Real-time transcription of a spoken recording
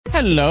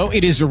Hello,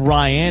 it is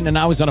Ryan, and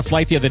I was on a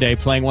flight the other day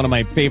playing one of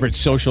my favorite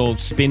social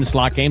spin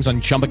slot games on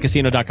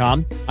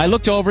ChumbaCasino.com. I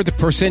looked over at the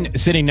person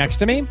sitting next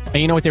to me, and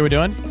you know what they were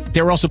doing?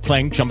 They were also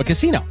playing Chumba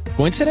Casino.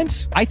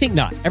 Coincidence? I think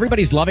not.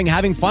 Everybody's loving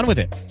having fun with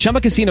it.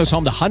 Chumba Casino is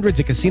home to hundreds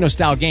of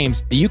casino-style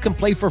games that you can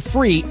play for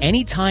free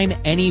anytime,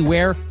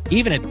 anywhere,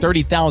 even at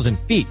 30,000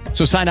 feet.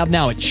 So sign up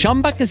now at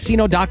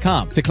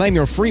ChumbaCasino.com to claim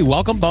your free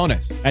welcome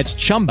bonus. That's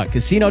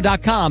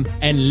ChumbaCasino.com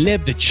and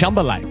live the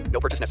Chumba life.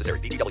 No purchase necessary.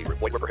 VGW.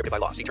 Void where prohibited by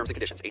law. See terms and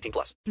conditions. 18+.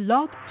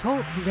 Blog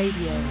Talk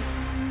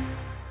Radio.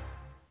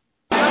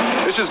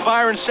 This is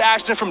Byron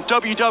Saxton from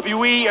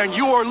WWE, and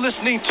you are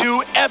listening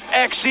to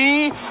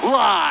FXE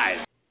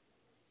Live.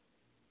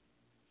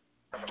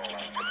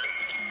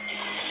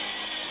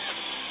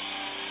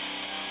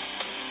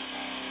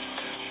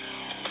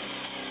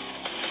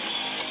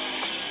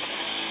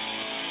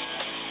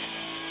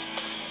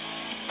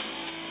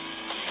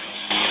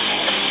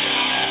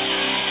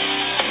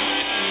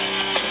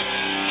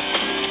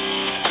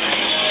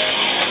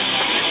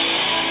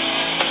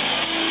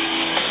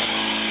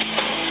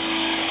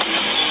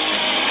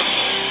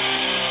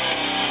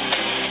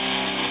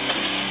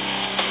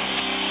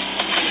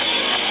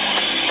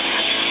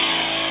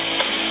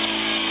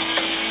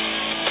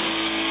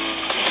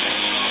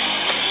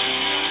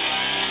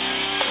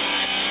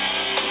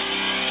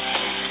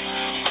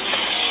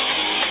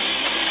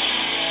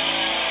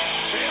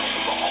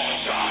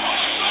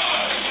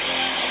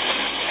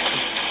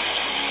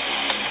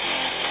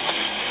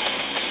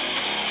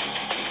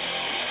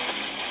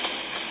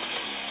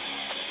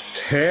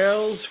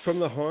 Tales from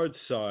the Hard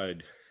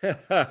Side.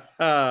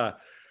 Talk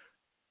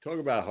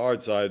about hard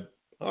side.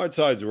 Hard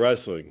side's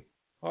wrestling.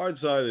 Hard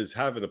side is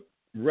having to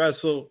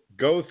wrestle,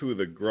 go through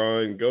the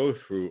grind, go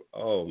through,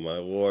 oh my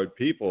Lord,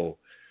 people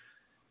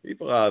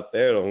out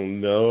there don't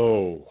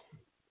know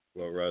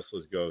what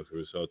wrestlers go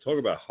through. So talk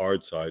about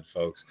hard side,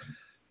 folks.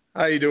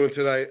 How you doing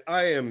tonight?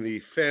 I am the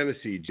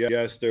fantasy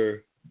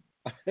jester.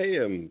 I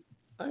am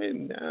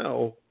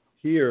now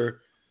here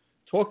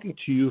talking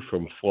to you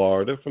from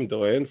Florida, from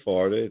DeLand,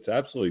 Florida. It's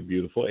absolutely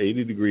beautiful,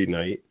 80-degree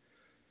night.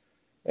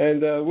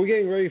 And we're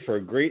getting ready for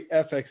a great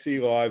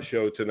FXE Live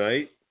show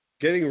tonight,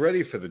 getting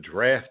ready for the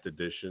draft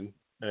edition.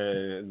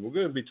 And we're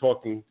going to be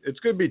talking, it's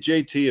going to be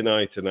JT and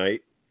I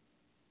tonight.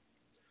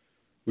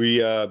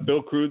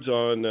 Bill Crude's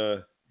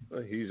on,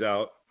 he's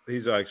out.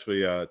 He's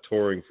actually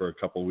touring for a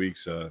couple weeks.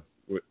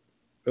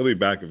 He'll be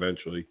back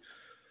eventually.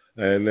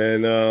 And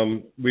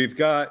then we've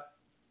got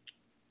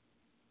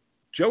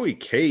Joey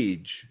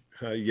Cage.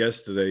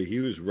 Yesterday, he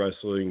was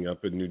wrestling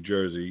up in New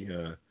Jersey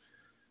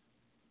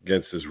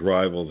against his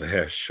rival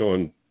there,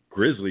 Sean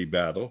Grizzly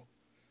Battle.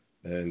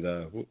 And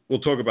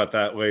we'll talk about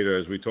that later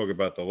as we talk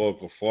about the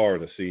local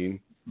Florida scene.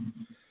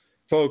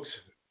 Folks,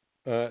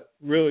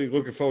 really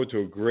looking forward to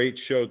a great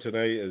show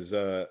tonight.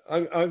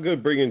 I'm going to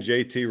bring in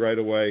JT right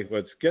away.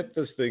 Let's get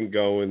this thing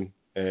going.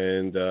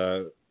 And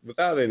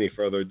without any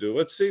further ado,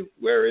 let's see,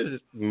 where is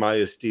my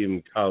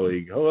esteemed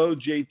colleague? Hello,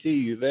 JT,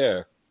 you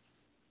there?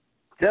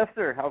 Yes,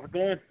 sir. How's it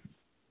going?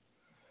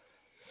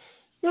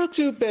 Not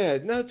too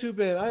bad.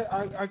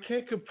 I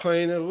can't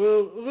complain. A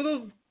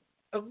little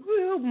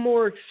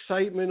more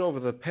excitement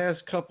over the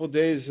past couple of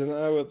days than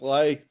I would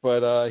like,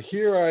 but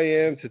here I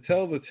am to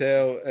tell the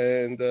tale,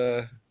 and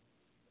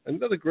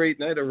another great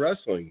night of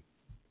wrestling.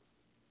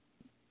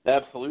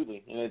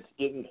 Absolutely, and it's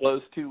getting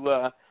close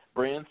to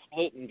brand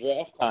split and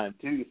draft time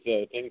too,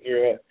 so things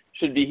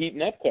should be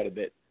heating up quite a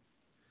bit.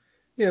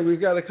 Yeah, we've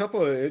got a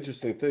couple of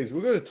interesting things.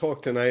 We're going to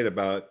talk tonight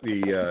about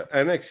the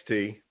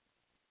NXT.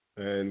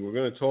 And we're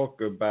going to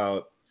talk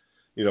about,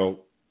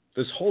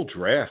 this whole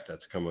draft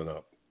that's coming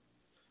up.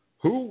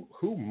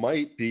 Who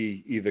might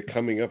be either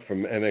coming up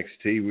from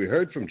NXT? We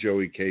heard from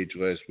Joey Cage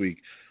last week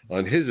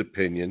on his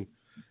opinion.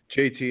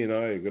 JT and I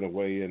are going to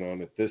weigh in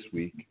on it this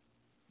week.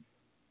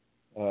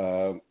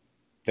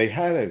 They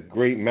had a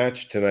great match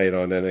tonight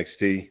on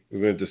NXT.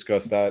 We're going to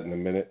discuss that in a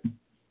minute.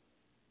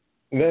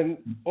 And then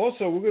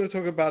also we're going to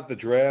talk about the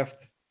draft.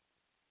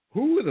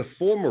 Who are the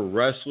former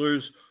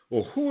wrestlers,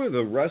 or who are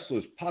the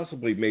wrestlers,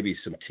 possibly maybe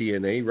some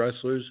TNA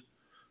wrestlers,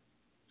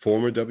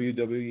 former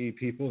WWE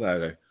people that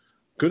are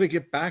going to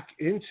get back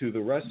into the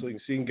wrestling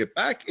scene, get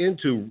back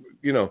into,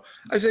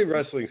 I say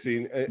wrestling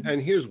scene,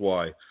 and here's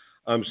why.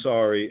 I'm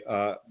sorry.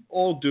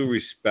 All due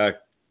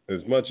respect, as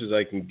much as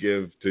I can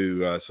give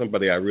to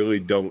somebody I really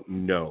don't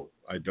know.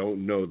 I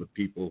don't know the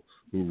people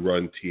who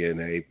run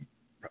TNA,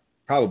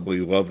 probably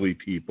lovely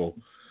people,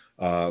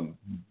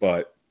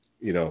 but,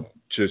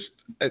 just,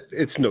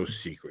 it's no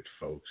secret,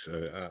 folks.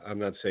 I'm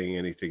not saying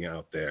anything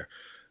out there.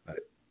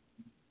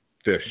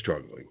 They're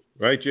struggling,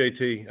 right,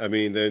 JT? I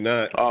mean, they're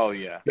not. Oh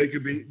yeah. They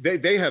could be.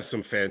 They have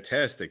some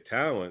fantastic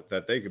talent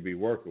that they could be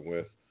working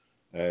with,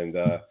 and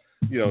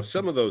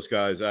some of those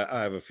guys,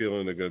 I have a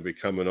feeling they're going to be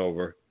coming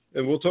over,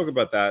 and we'll talk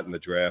about that in the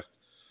draft.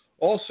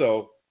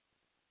 Also,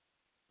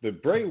 the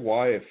Bray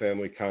Wyatt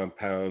family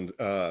compound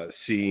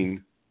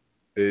scene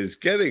is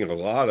getting a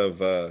lot of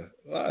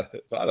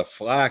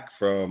flack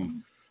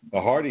from the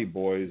Hardy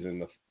Boys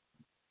and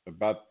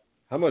about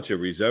how much it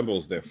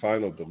resembles their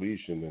Final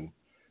Deletion. And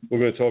We're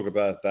going to talk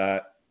about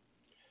that.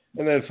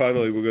 And then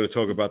finally, we're going to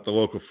talk about the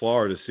local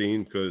Florida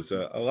scene because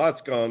a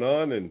lot's gone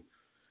on, and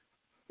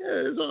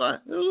there's a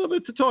little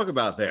bit to talk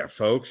about there,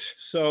 folks.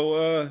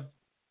 So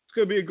it's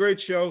going to be a great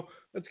show.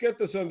 Let's get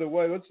this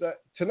underway.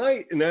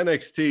 Tonight in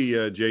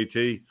NXT,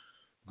 JT,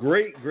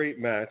 great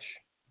match.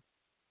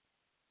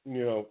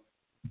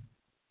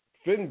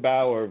 Finn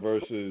Balor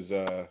versus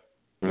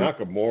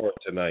Nakamura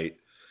tonight.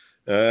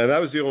 That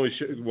was the only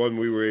one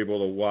we were able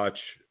to watch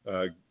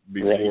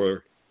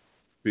before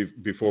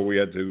we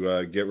had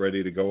to get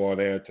ready to go on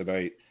air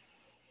tonight.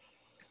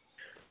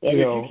 Well,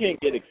 you can't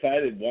get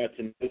excited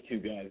watching those two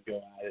guys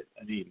go at it.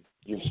 I mean,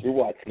 you're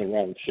watching the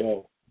wrong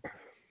show.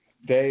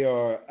 They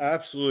are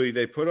absolutely.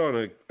 They put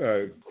on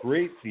a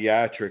great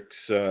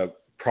theatrics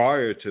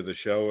prior to the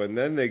show, and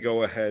then they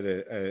go ahead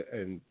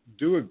and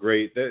do a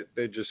great.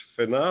 They're just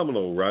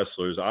phenomenal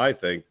wrestlers. I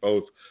think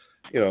both,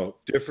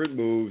 different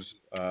moves,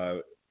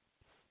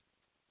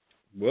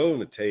 willing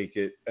to take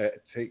it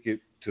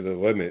to the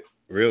limit.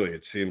 Really,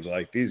 it seems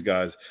like these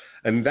guys,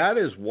 and that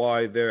is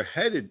why they're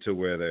headed to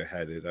where they're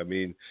headed. I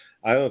mean,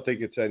 I don't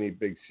think it's any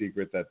big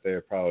secret that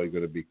they're probably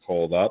going to be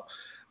called up.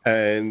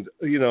 And,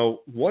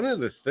 one of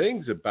the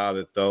things about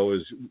it, though,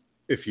 is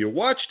if you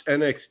watched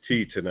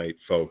NXT tonight,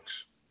 folks,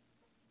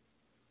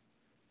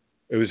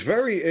 it was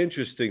very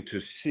interesting to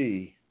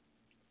see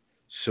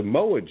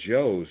Samoa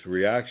Joe's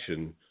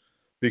reaction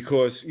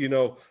because,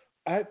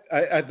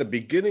 at the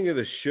beginning of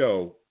the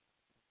show,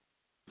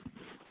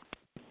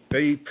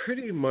 they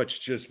pretty much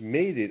just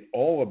made it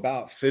all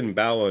about Finn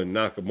Balor and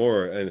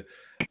Nakamura. And,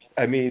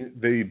 I mean,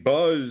 the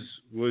buzz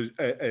was,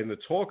 and the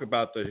talk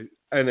about the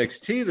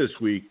NXT this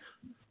week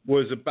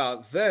was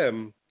about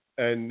them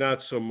and not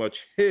so much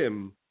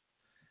him.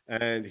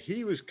 And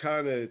he was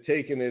kind of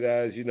taking it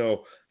as,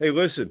 hey,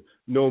 listen,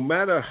 no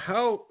matter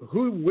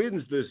who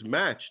wins this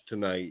match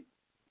tonight,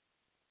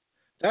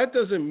 that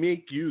doesn't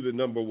make you the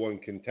number one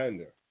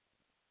contender.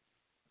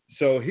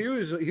 So he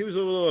was a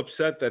little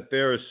upset that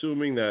they're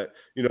assuming that,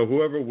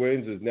 whoever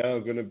wins is now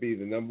going to be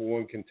the number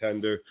one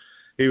contender.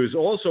 He was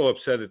also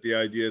upset at the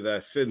idea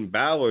that Finn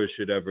Balor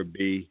should ever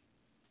be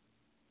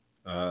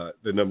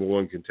the number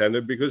one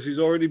contender because he's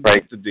already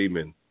beat the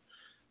Demon.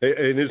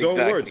 In his own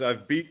words, I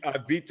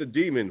beat the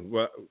Demon.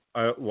 Why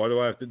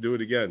do I have to do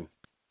it again?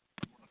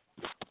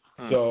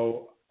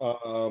 So,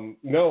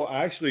 no,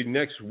 actually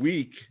next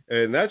week,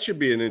 and that should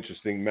be an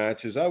interesting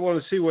match, is I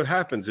want to see what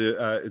happens.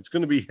 It's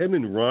going to be him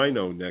and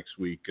Rhino next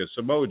week,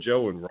 Samoa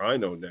Joe and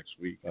Rhino next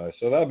week.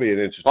 So that'll be an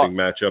interesting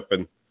matchup.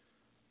 And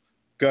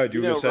go ahead,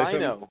 you were going to say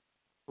Rhino. something?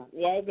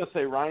 Well, I was going to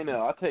say Rhino.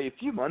 I'll tell you, a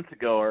few months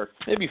ago, or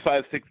maybe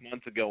 5-6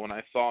 months ago when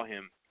I saw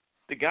him,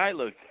 the guy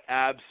looked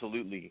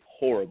absolutely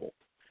horrible.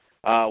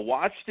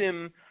 Watched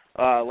him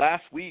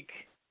last week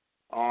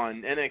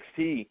on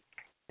NXT,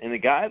 and the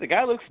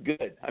guy looks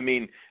good. I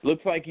mean,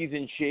 looks like he's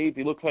in shape.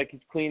 He looks like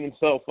he's cleaned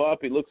himself up.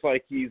 He looks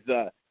like he's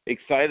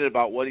excited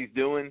about what he's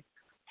doing.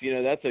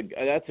 That's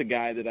a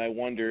guy that I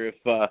wonder if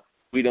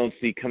we don't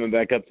see coming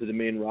back up to the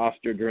main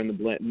roster during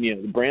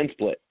the brand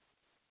split.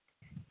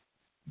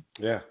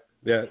 Yeah.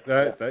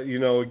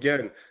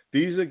 Again,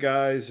 these are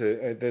guys.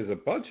 There's a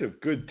bunch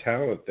of good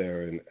talent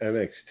there in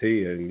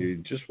NXT, and you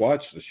just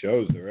watch the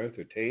shows; they're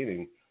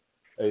entertaining.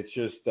 It's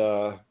just,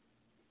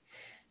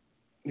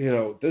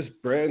 this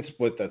brand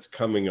split that's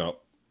coming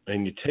up,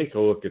 and you take a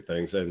look at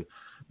things. And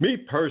me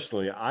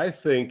personally, I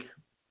think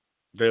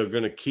they're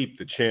going to keep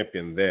the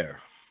champion there.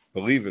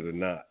 Believe it or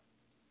not.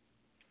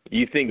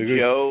 You think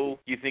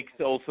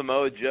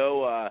Samoa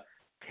Joe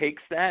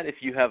takes that if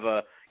you have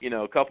a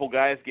couple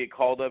guys get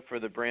called up for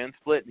the brand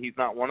split and he's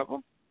not one of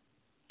them?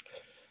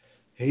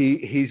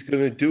 He's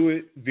going to do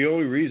it. The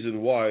only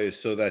reason why is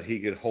so that he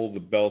could hold the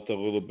belt a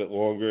little bit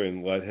longer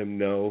and let him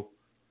know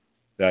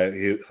that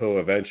he'll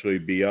eventually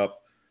be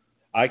up.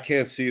 I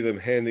can't see them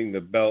handing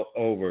the belt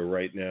over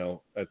right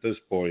now at this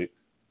point.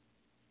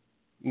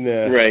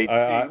 Nah, right.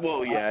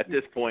 At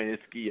this point,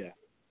 it's yeah.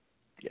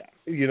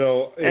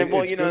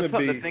 It's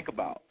something to think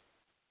about.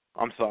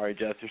 I'm sorry,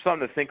 Jess. There's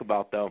something to think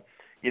about, though.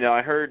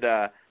 I heard,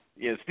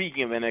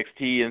 speaking of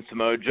NXT and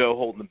Samoa Joe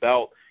holding the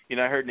belt,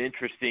 I heard an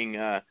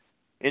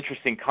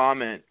interesting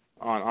comment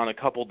on a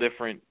couple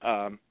different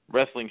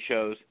wrestling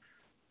shows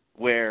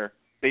where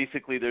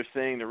basically they're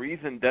saying the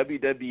reason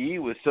WWE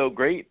was so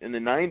great in the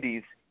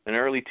 90s and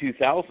early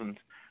 2000s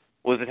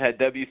was it had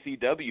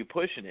WCW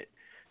pushing it.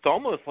 It's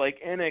almost like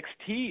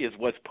NXT is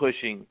what's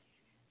pushing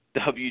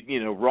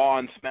Raw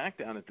and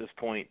SmackDown at this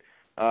point.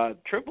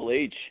 Triple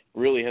H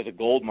really has a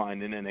gold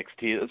mine in NXT.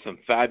 There's some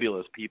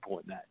fabulous people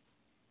in that.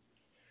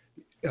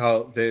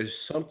 There's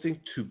something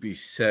to be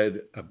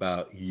said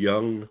about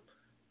young,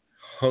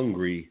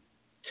 hungry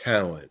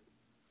talent.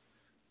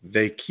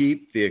 They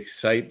keep the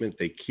excitement.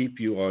 They keep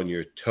you on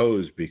your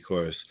toes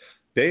because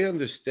they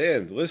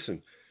understand.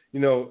 Listen,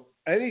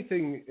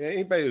 anybody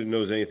who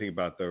knows anything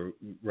about the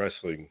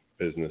wrestling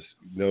business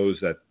knows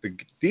that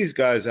these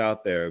guys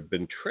out there have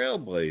been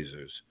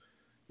trailblazers.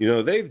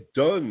 They've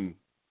done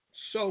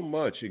so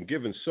much and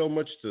given so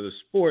much to the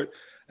sport,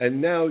 And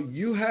now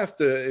you have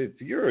to,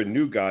 if you're a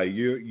new guy,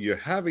 you're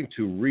having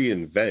to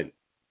reinvent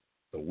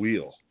the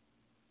wheel,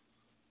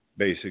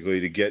 basically,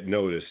 to get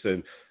noticed.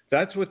 And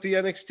that's what the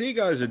NXT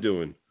guys are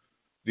doing.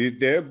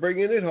 They're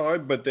bringing it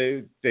hard, but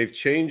they've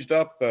changed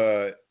up,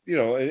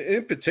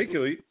 in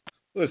particular,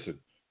 listen,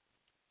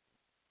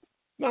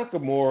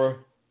 Nakamura,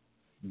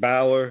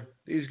 Balor,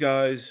 these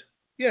guys,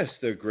 yes,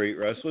 they're great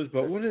wrestlers,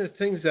 but one of the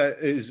things that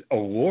is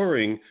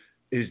alluring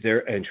is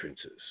their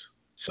entrances.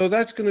 So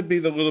that's going to be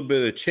the little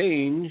bit of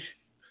change,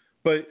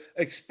 but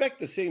expect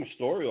the same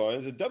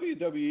storylines. The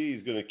WWE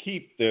is going to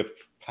keep the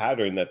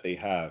pattern that they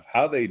have,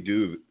 how they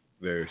do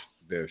their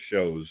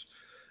shows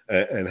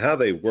and how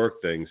they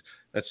work things.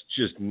 That's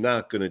just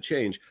not going to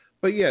change.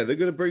 But yeah, they're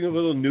going to bring a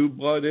little new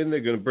blood in. They're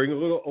going to bring a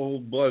little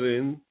old blood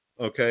in,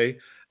 okay?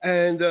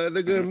 And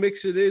they're going to mix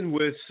it in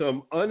with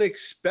some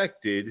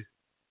unexpected,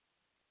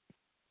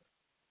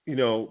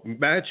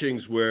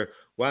 matchings where,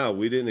 wow,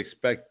 we didn't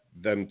expect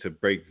them to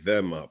break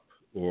them up.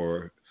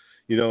 Or,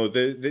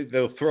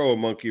 they'll throw a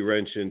monkey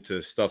wrench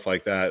into stuff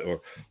like that,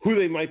 or who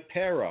they might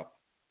pair up.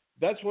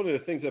 That's one of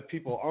the things that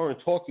people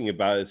aren't talking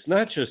about. It's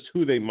not just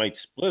who they might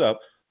split up.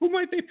 Who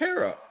might they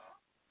pair up?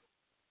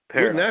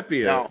 Wouldn't that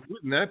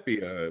be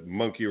a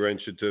monkey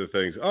wrench into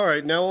things? All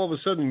right, now all of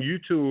a sudden you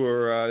two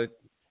are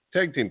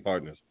tag team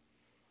partners.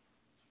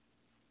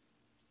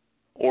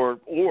 Or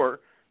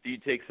do you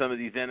take some of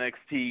these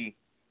NXT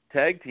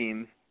tag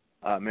teams,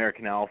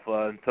 American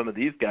Alpha, and some of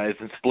these guys,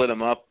 and split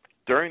them up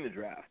during the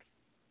draft?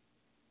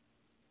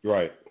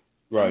 Right.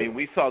 I mean,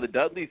 we saw the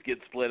Dudleys get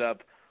split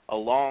up a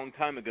long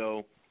time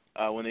ago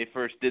when they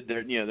first did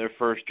their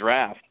first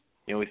draft.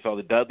 We saw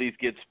the Dudleys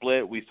get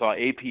split. We saw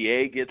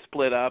APA get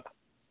split up.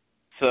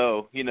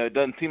 So, it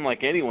doesn't seem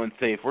like anyone's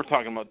safe. We're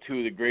talking about two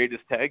of the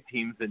greatest tag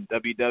teams in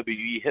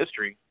WWE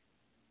history.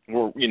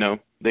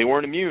 They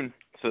weren't immune.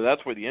 So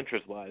that's where the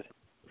interest lies.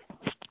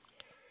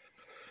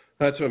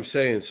 That's what I'm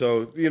saying.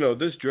 So,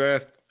 this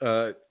draft,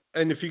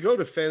 and if you go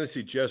to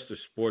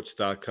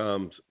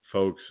FantasyJesterSports.com,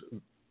 folks,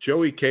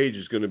 Joey Cage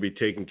is going to be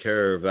taking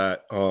care of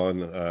that on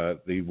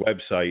the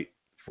website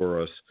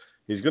for us.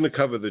 He's going to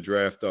cover the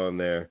draft on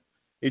there.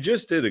 He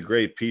just did a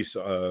great piece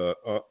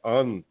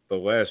on the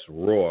last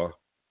Raw.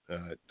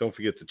 Don't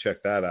forget to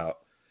check that out.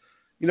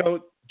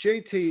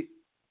 JT,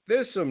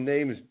 there's some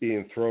names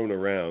being thrown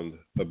around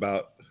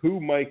about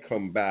who might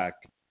come back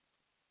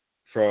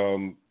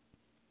from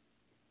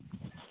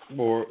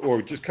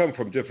or just come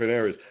from different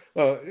areas.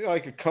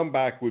 Like a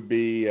comeback would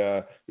be,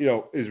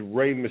 is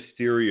Rey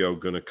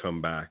Mysterio going to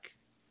come back?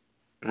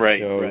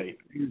 Right, right.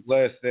 He was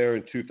last there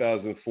in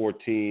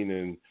 2014,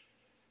 and,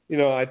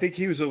 I think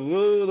he was a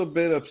little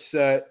bit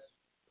upset.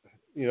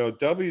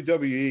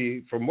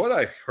 WWE, from what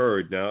I've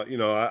heard now,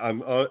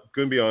 I'm going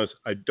to be honest,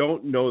 I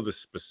don't know the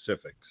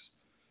specifics.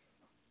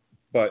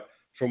 But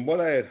from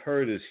what I had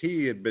heard is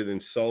he had been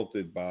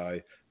insulted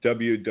by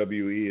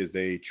WWE as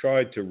they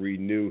tried to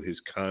renew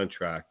his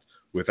contract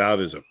without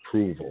his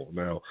approval.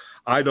 Now,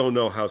 I don't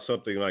know how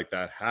something like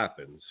that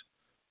happens.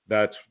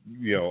 That's,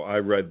 I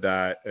read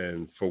that,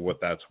 and for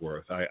what that's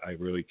worth, I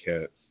really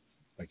can't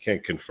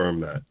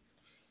confirm that.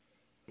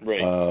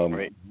 Right,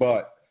 right.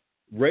 But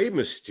Rey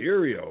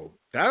Mysterio,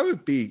 that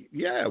would be,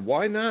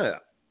 why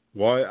not?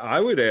 Why I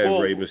would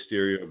add Rey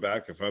Mysterio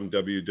back if I'm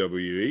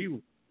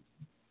WWE.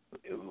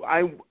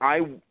 I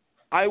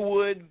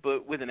would,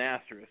 but with an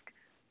asterisk.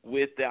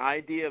 With the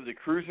idea of the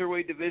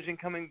Cruiserweight division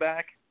coming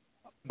back,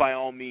 by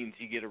all means,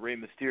 you get a Rey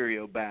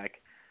Mysterio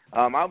back.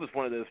 I was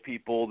one of those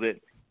people that,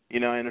 I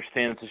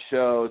understand it's a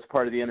show, it's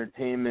part of the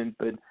entertainment,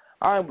 but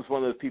I was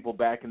one of those people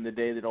back in the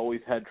day that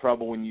always had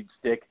trouble when you'd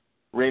stick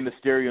Rey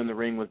Mysterio in the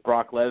ring with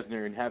Brock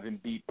Lesnar and have him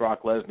beat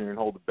Brock Lesnar and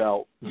hold the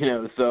belt.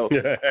 So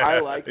I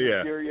like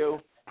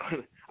Mysterio.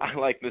 I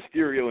like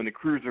Mysterio in the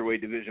Cruiserweight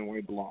division where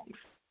he belongs.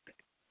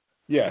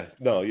 Yeah,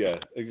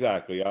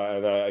 exactly.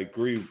 I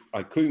agree.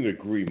 I couldn't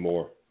agree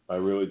more. I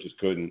really just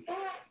couldn't.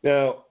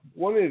 Now,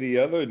 one of the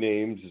other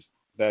names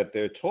that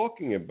they're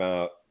talking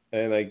about,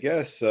 and I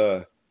guess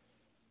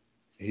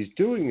he's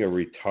doing a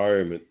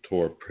retirement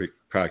tour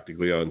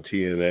practically on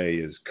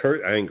TNA, is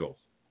Kurt Angle.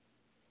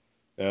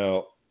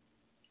 Now,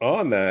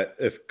 on that,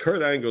 if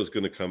Kurt Angle is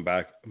going to come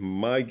back,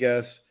 my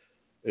guess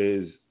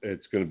is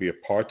it's going to be a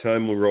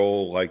part-time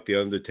role like The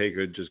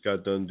Undertaker just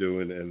got done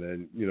doing, and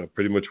then,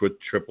 pretty much what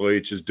Triple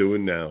H is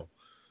doing now.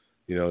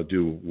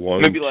 Do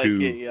one, maybe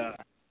two.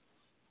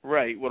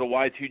 Right, what a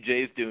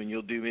Y2J is doing.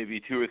 You'll do maybe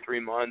 2 or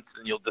 3 months,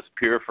 and you'll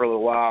disappear for a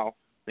little while,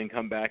 then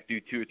come back, do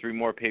 2 or 3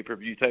 more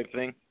pay-per-view type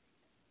thing.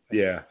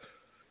 Yeah,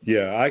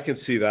 I can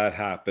see that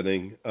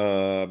happening.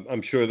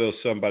 I'm sure there's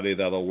somebody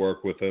that'll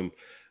work with him,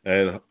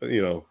 and,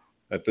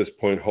 at this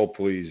point,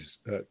 hopefully he's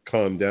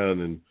calmed down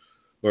and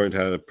learned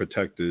how to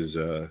protect his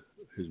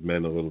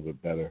men a little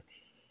bit better.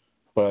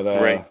 But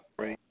right.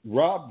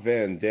 Rob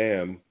Van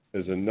Dam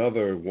is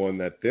another one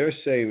that they're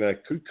saying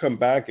that could come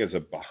back as a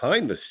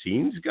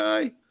behind-the-scenes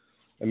guy.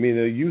 I mean,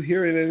 are you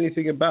hearing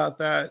anything about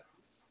that?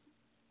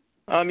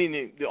 I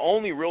mean, the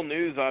only real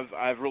news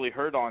I've really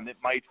heard on that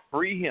might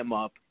free him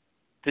up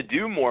to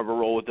do more of a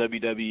role with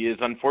WWE is,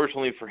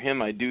 unfortunately for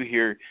him, I do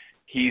hear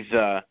he's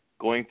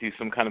going through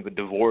some kind of a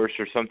divorce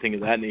or something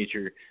of that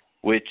nature,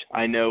 which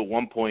I know at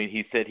one point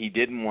he said he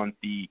didn't want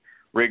the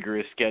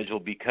rigorous schedule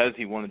because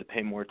he wanted to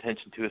pay more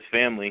attention to his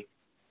family.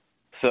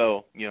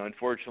 So,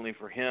 unfortunately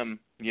for him,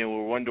 where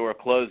one door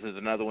closes,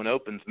 another one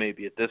opens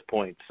maybe at this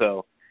point.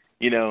 So,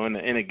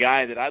 and a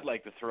guy that I'd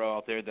like to throw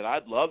out there that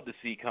I'd love to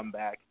see come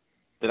back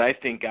that I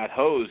think got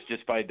hosed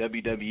just by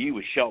WWE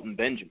was Shelton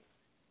Benjamin,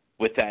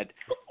 with that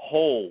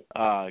whole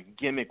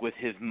gimmick with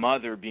his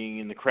mother being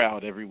in the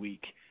crowd every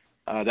week.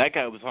 That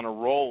guy was on a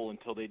roll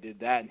until they did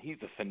that, and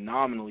he's a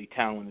phenomenally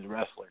talented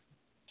wrestler.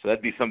 So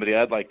that'd be somebody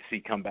I'd like to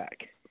see come back.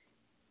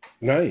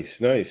 Nice.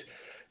 There's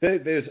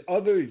and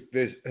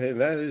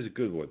that is a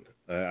good one.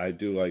 I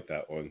do like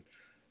that one.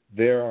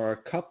 There are a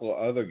couple of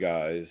other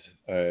guys,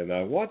 and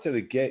I wanted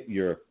to get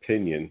your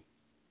opinion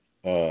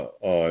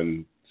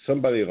on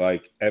somebody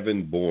like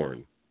Evan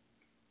Bourne.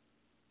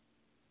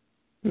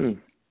 Well,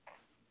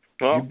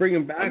 you bring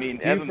him back? I mean,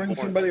 you bring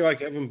somebody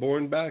like Evan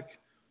Bourne back?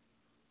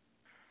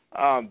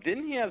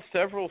 Didn't he have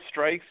several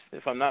strikes,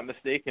 if I'm not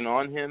mistaken,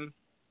 on him?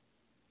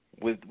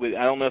 With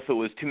I don't know if it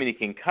was too many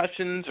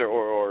concussions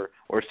or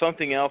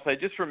something else. I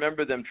just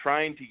remember them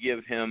trying to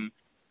give him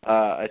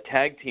a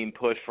tag team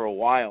push for a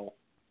while.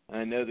 And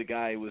I know the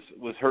guy was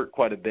hurt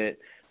quite a bit.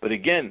 But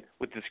again,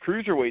 with this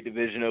cruiserweight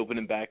division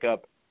opening back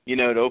up, it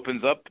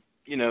opens up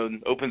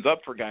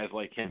for guys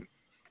like him.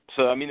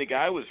 So I mean, the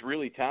guy was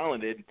really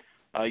talented.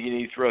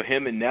 You throw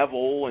him and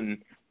Neville and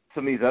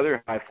some of these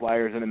other high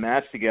flyers in a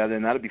match together,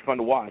 and that'd be fun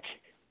to watch.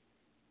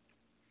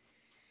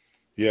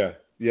 Yeah.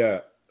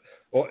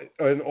 Well,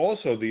 and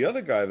also the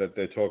other guy that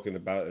they're talking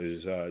about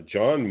is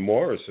John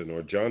Morrison,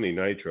 or Johnny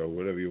Nitro,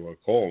 whatever you want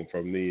to call him,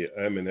 from the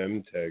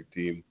M&M tag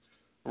team.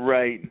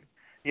 Right.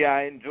 Yeah,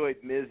 I enjoyed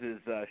Miz's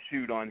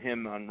shoot on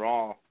him on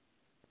Raw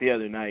the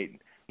other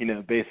night.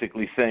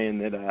 Basically saying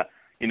that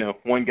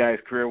one guy's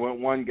career went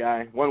one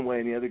way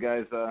and the other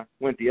guy's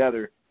went the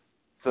other.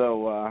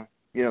 So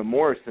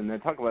Morrison, then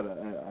talk about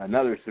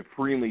another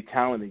supremely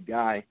talented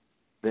guy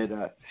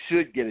that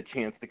should get a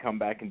chance to come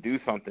back and do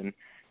something.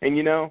 And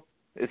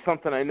it's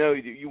something I know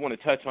you want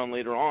to touch on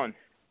later on,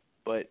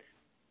 but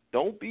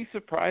don't be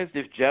surprised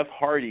if Jeff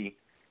Hardy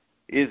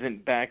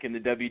isn't back in the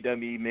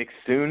WWE mix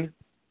soon,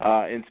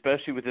 and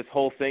especially with this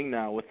whole thing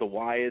now with the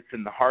Wyatts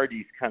and the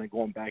Hardys kind of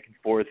going back and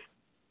forth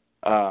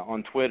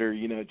on Twitter.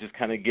 It just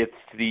kind of gets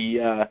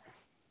the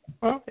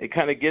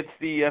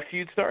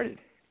feud started.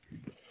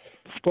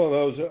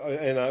 Well,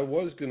 and I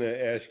was going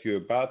to ask you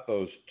about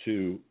those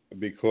two,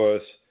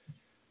 because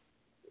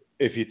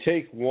if you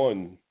take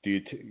one,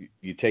 do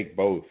you take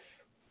both?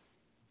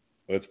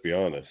 Let's be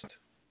honest.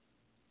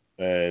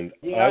 And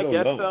yeah, I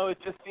guess know. So.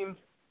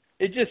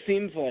 It just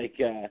seems like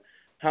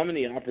how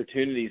many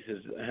opportunities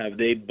have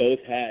they both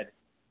had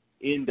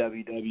in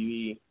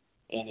WWE?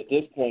 And at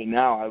this point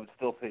now, I would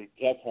still say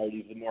Jeff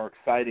Hardy's the more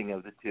exciting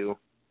of the two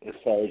as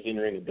far as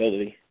in-ring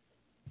ability.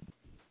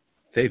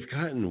 They've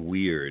gotten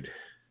weird.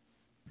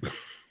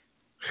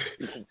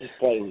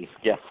 Slightly,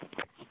 yeah.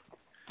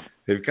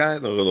 They've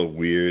gotten a little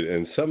weird,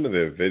 and some of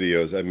their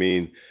videos, I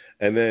mean,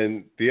 and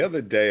then the other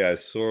day I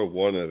saw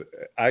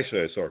I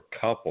saw a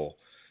couple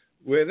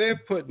where they're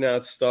putting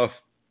out stuff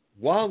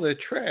while they're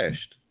trashed.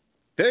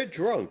 They're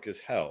drunk as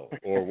hell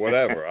or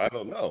whatever, I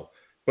don't know.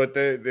 But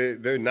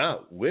they're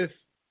not with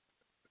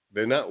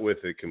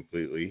it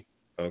completely,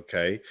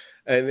 okay?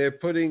 And they're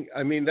putting,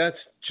 I mean, that's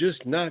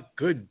just not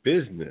good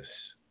business.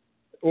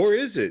 Or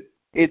is it?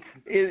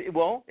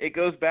 It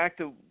goes back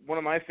to one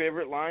of my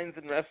favorite lines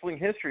in wrestling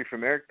history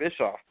from Eric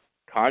Bischoff.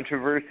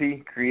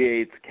 Controversy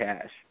creates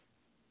cash.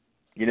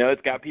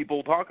 It's got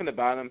people talking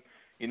about him.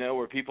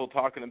 Were people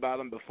talking about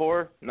him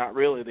before? Not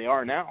really. They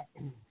are now.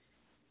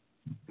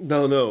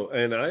 No.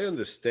 And I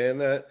understand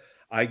that.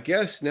 I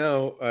guess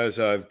now, as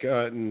I've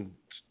gotten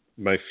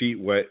my feet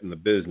wet in the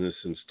business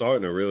and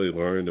starting to really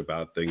learn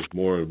about things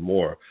more and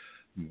more,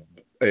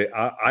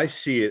 I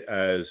see it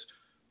as,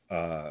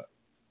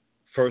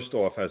 first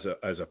off,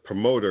 as a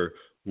promoter,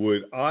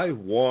 would I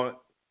want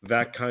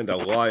that kind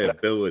of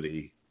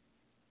liability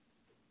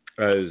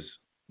as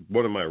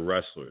one of my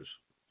wrestlers?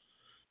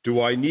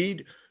 Do I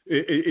need?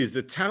 Is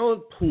the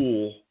talent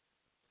pool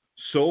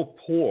so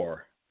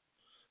poor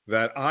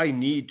that I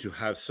need to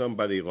have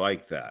somebody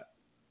like that?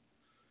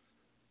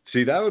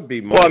 See, that would be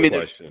my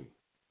question.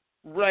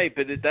 Right,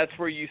 but that's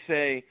where you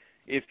say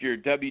if you're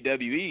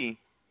WWE,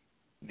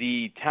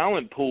 the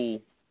talent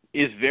pool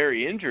is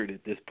very injured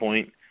at this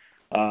point.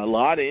 A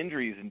lot of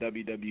injuries in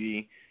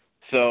WWE.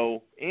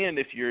 So, and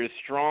if you're as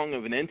strong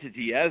of an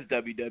entity as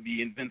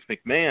WWE and Vince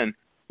McMahon,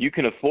 you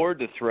can afford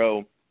to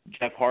throw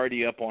Jeff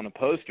Hardy up on a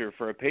poster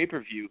for a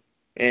pay-per-view.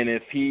 And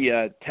if he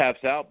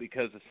taps out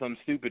because of some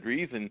stupid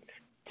reason,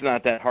 it's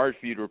not that hard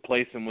for you to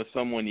replace him with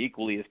someone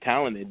equally as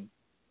talented,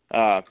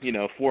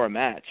 for a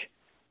match.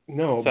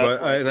 No, so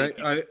but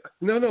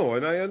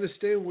and I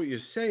understand what you're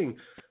saying,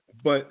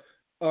 but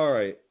all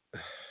right,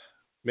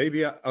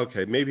 maybe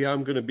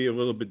I'm going to be a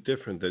little bit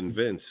different than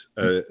Vince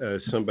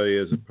as somebody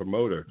as a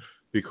promoter,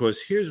 because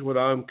here's what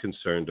I'm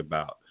concerned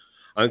about.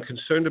 I'm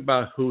concerned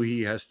about who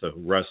he has to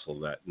wrestle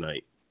that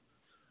night.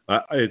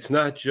 It's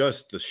not just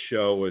the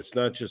show. It's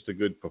not just a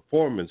good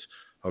performance,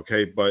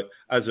 okay? But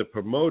as a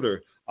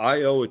promoter,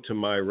 I owe it to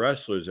my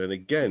wrestlers. And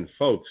again,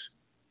 folks,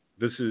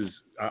 this is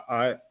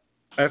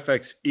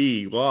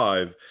FXE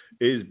Live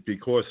is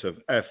because of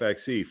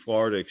FXE,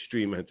 Florida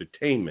Extreme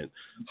Entertainment.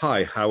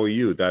 Hi, how are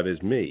you? That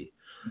is me.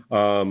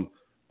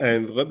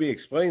 And let me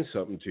explain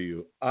something to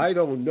you. I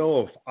don't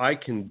know if I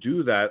can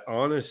do that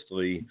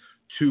honestly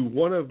to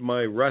one of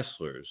my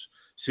wrestlers.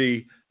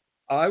 See,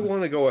 I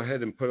want to go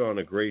ahead and put on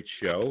a great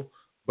show,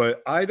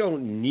 but I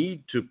don't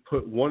need to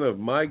put one of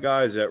my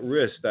guys at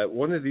risk that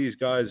one of these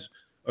guys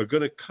are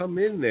going to come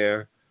in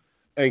there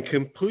and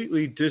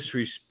completely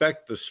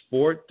disrespect the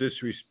sport,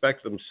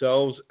 disrespect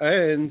themselves,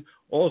 and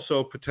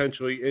also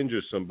potentially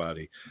injure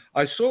somebody.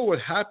 I saw what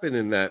happened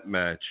in that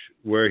match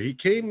where he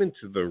came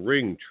into the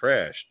ring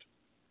trashed.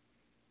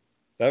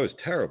 That was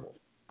terrible.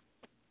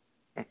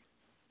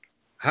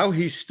 How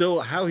he's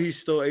still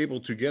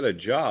able to get a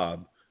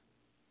job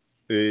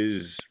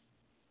is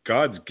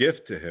God's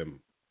gift to him.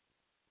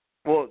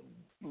 Well,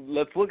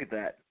 let's look at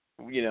that.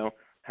 You know,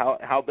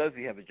 how does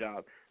he have a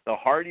job? The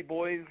Hardy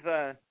Boys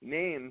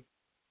name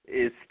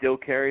still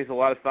carries a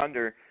lot of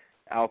thunder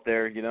out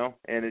there, you know,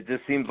 and it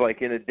just seems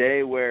like in a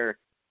day where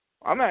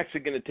I'm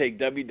actually going to take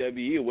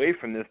WWE away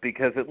from this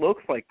because it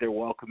looks like they're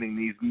welcoming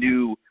these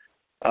new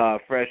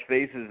fresh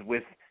faces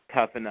with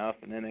Tough Enough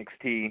and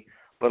NXT,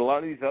 but a lot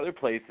of these other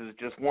places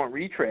just want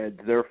retreads.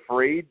 They're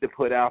afraid to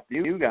put out the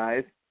new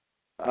guys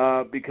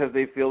because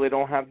they feel they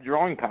don't have the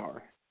drawing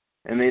power,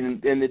 and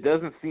it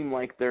doesn't seem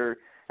like they're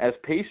as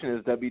patient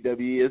as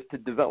WWE is to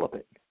develop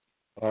it.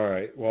 All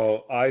right.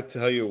 Well, I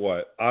tell you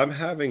what, I'm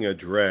having a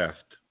draft,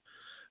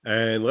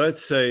 and let's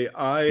say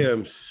I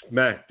am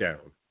SmackDown,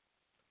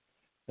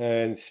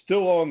 and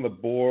still on the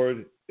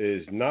board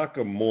is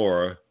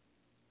Nakamura,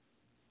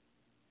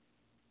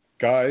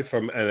 guy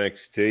from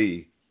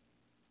NXT,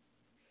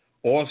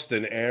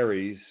 Austin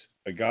Aries,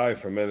 a guy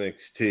from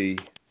NXT.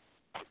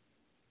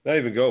 Not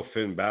even go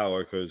Finn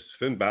Balor, because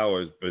Finn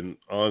Balor's been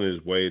on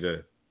his way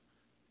to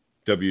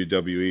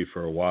WWE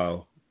for a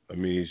while. I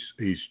mean,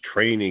 he's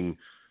training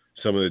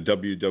some of the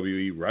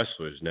WWE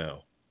wrestlers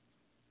now.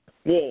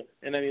 Well,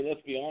 and I mean,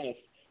 let's be honest.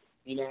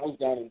 You know, I was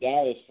down in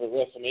Dallas for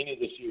WrestleMania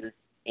this year,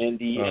 and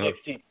the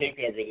NXT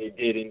takeover they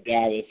did in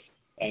Dallas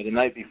the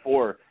night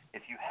before.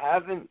 If you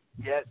haven't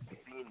yet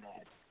seen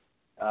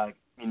that,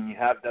 and you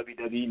have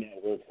WWE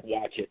Network,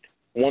 watch it.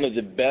 One of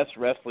the best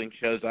wrestling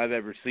shows I've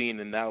ever seen,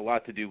 and that a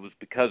lot to do was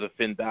because of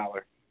Finn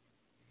Balor.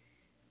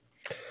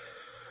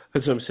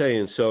 That's what I'm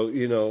saying. So,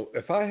 you know,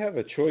 if I have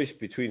a choice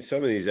between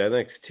some of these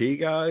NXT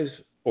guys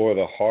or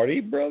the Hardy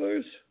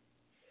brothers,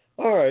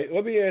 all right,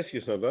 let me ask you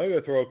something. I'm going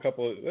to throw a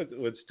couple.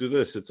 Let's do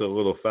this. It's a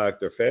little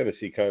fact or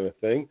fantasy kind of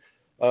thing.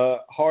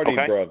 Hardy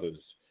brothers.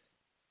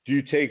 Do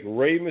you take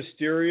Rey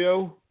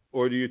Mysterio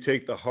or do you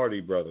take the Hardy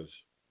brothers?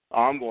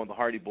 I'm going the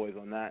Hardy Boys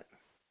on that.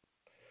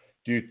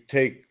 Do you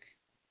take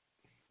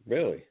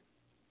really?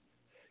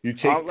 You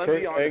take let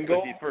Kurt me honest Angle?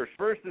 with you first.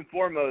 First and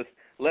foremost,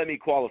 let me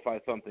qualify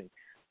something.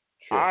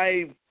 Sure.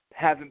 I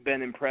haven't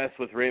been impressed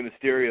with Rey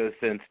Mysterio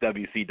since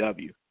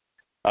WCW.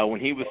 When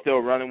he was still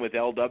running with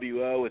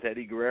LWO, with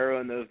Eddie Guerrero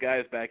and those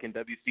guys back in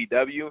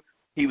WCW,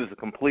 he was a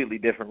completely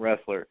different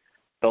wrestler.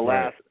 The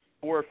last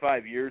 4 or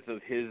 5 years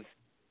of his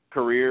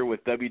career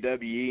with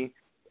WWE,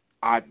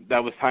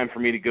 that was time for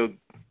me to go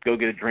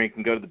get a drink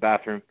and go to the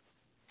bathroom.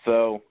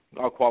 So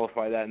I'll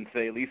qualify that and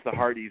say at least the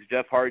Hardys.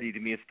 Jeff Hardy to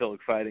me is still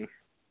exciting.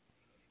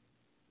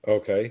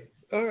 Okay.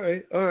 All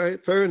right.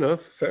 Fair enough.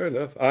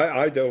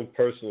 I don't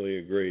personally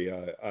agree.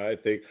 I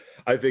think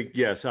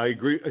yes, I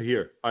agree.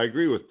 Here, I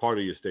agree with part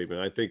of your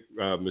statement. I think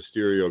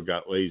Mysterio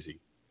got lazy,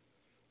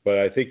 but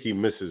I think he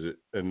misses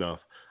it enough.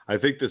 I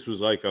think this was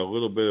like a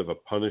little bit of a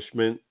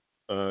punishment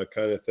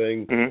kind of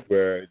thing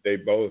where they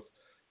both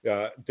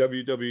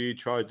WWE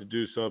tried to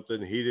do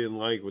something. He didn't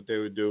like what they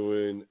were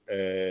doing,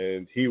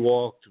 and he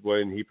walked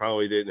when he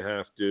probably didn't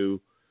have to.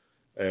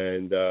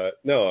 And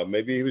no,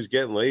 maybe he was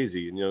getting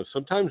lazy. And, you know,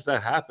 sometimes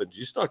that happens.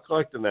 You start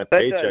collecting that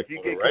paycheck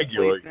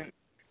regularly.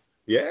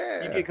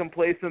 Yeah. You get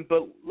complacent.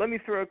 But let me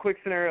throw a quick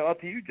scenario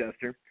up to you,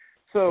 Jester.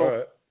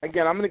 So,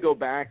 again, I'm going to go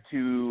back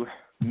to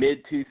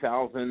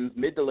mid-2000s,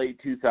 mid to late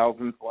 2000s.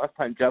 The last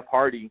time Jeff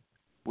Hardy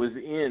was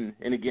in,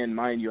 and again,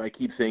 mind you, I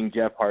keep saying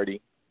Jeff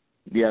Hardy.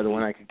 The other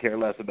one I could care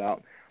less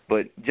about.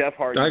 But Jeff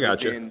Hardy was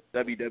in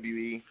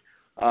WWE.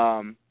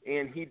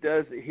 And he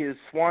does his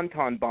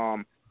Swanton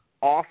Bomb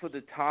off of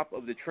the top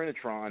of the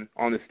Trinitron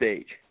on the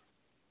stage.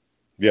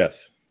 Yes.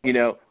 You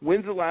know,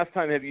 when's the last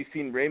time have you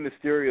seen Rey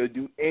Mysterio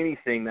do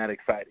anything that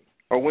exciting?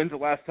 Or when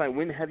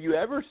have you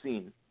ever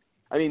seen?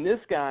 I mean,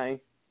 this guy,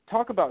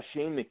 talk about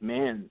Shane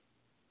McMahon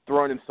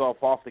throwing himself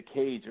off the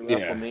cage at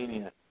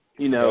WrestleMania.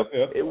 You know,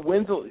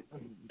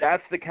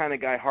 that's the kind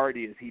of guy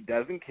Hardy is. He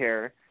doesn't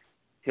care.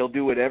 He'll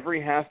do whatever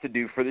he has to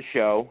do for the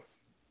show.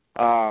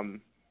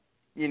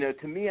 You know,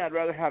 to me, I'd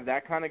rather have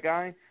that kind of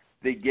guy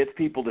that gets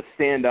people to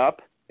stand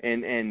up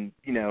and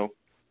you know,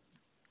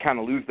 kind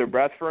of lose their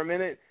breath for a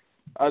minute,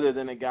 other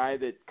than a guy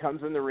that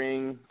comes in the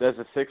ring, does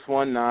a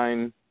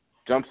 619,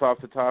 jumps off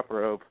the top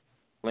rope,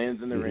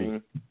 lands in the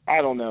ring.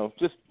 I don't know.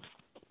 Just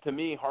to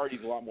me,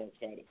 Hardy's a lot more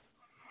exciting.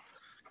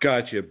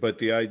 Gotcha. But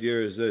the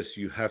idea is this: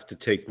 you have to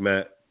take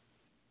Matt.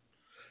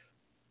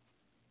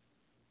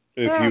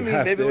 If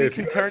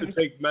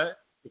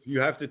you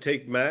have to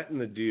take Matt in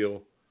the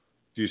deal,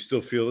 do you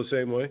still feel the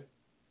same way?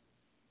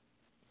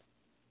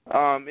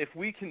 If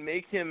we can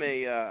make him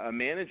a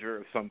manager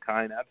of some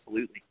kind,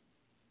 absolutely.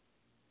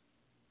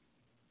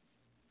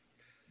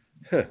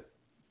 You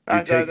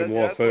take him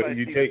off.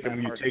 You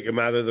take him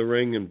out of the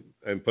ring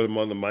and put him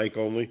on the mic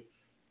only.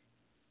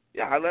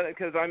 Yeah, I let it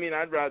because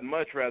I'd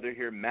much rather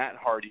hear Matt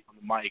Hardy on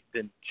the mic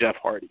than Jeff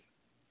Hardy.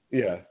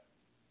 Yeah.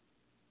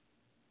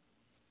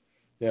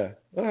 Yeah.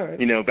 All right.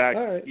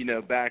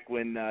 Back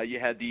when you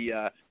had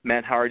the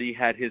Matt Hardy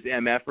had his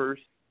MFers,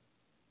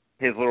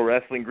 his little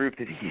wrestling group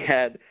that he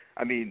had.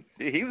 I mean,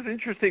 he was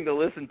interesting to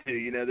listen to.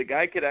 You know, the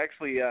guy could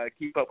actually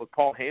keep up with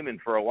Paul Heyman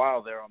for a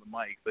while there on the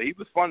mic, so he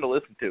was fun to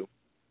listen to.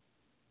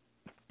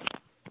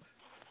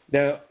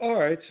 Now, all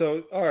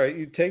right,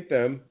 you take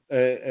them,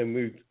 and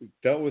we've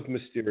dealt with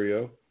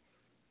Mysterio.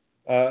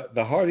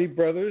 The Hardy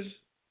brothers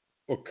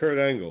or Kurt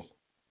Angle?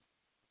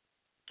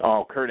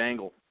 Oh, Kurt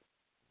Angle.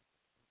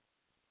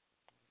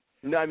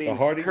 No, I mean,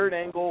 Kurt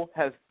Angle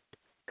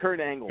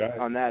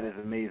on that is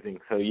amazing,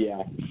 so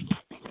yeah.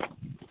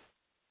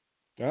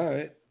 All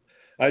right.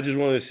 I just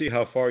want to see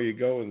how far you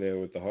go in there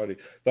with the Hardy.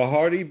 The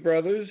Hardy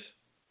brothers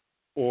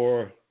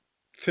or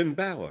Finn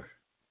Balor?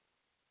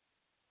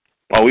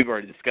 Well, we've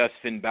already discussed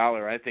Finn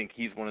Balor. I think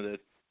he's one of the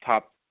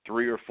top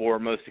 3 or 4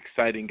 most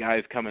exciting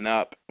guys coming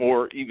up,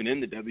 or even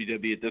in the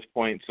WWE at this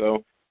point.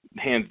 So,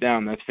 hands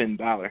down, that's Finn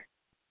Balor.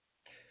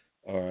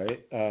 All right.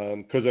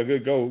 Because I'm going to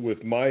go with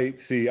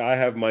I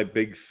have my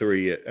big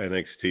 3 at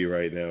NXT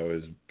right now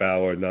is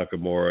Balor,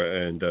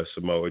 Nakamura, and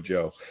Samoa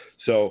Joe.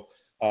 So,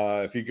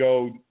 if you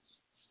go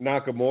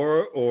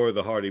Nakamura or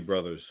the Hardy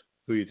brothers,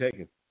 who are you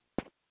taking?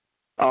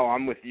 Oh,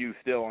 I'm with you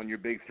still on your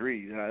big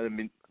 3.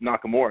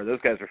 Nakamura.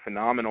 Those guys are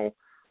phenomenal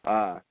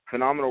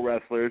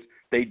wrestlers.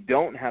 They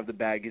don't have the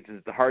baggage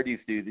as the Hardys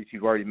do that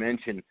you've already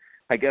mentioned.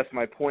 I guess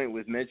my point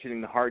with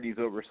mentioning the Hardys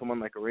over someone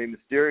like a Rey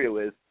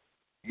Mysterio is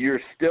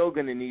you're still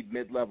going to need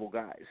mid-level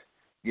guys.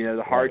 You know,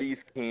 the Hardys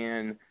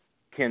can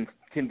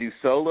do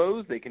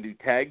solos. They can do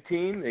tag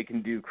team. They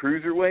can do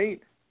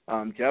cruiserweight.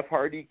 Jeff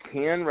Hardy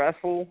can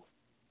wrestle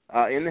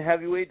in the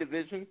heavyweight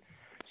division.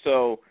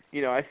 So,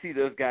 I see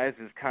those guys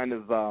as kind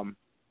of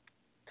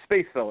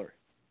space filler.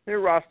 Their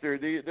roster,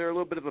 they're a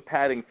little bit of a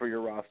padding for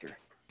your roster.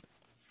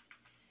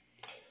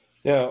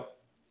 Now,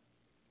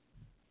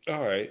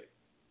 all right,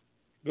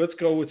 let's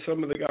go with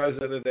some of the guys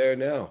that are there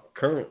now,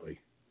 currently.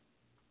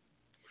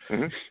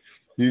 Mm-hmm.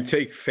 You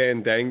take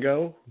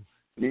Fandango?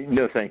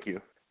 No, thank you.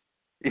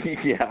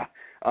 Yeah.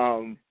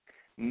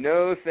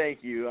 No, thank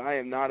you. I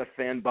am not a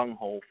fan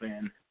bunghole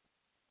fan.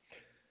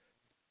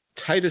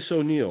 Titus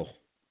O'Neil.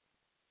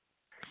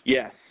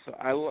 Yes,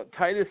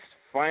 Titus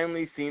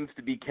finally seems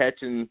to be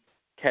catching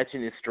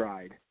his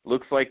stride.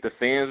 Looks like the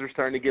fans are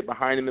starting to get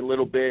behind him a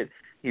little bit.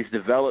 He's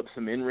developed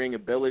some in-ring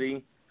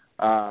ability.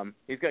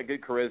 He's got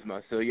good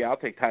charisma. So, yeah, I'll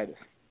take Titus.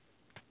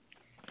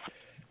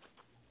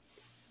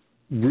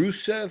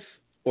 Rusev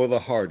or the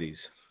Hardys?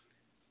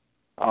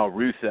 Oh,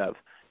 Rusev.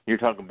 You're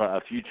talking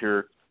about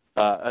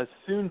a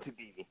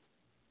soon-to-be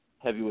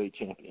heavyweight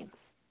champion.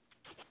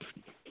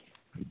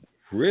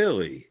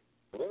 Really?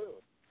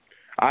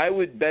 I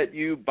would bet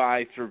you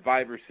by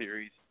Survivor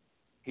Series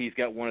he's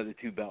got one of the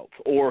 2 belts,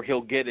 or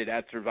he'll get it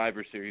at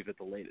Survivor Series at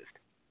the latest.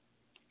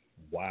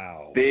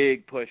 Wow.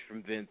 Big push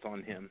from Vince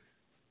on him.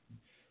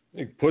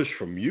 Big push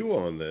from you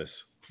on this.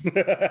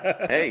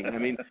 Hey, I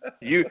mean,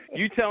 you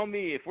tell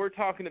me if we're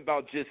talking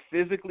about just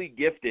physically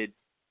gifted,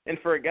 and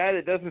for a guy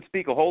that doesn't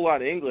speak a whole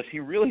lot of English, he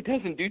really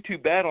doesn't do too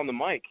bad on the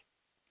mic.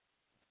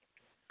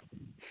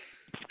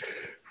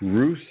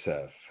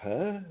 Rusev,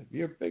 huh?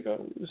 You're big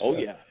on Rusev. Oh,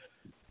 yeah.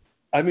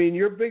 I mean,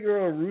 you're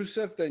bigger on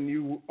Rusev than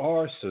you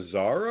are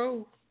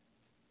Cesaro?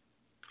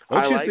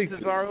 I like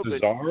Cesaro,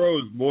 but Cesaro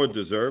is more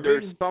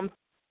deserving?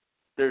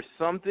 There's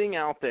something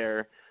out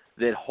there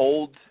that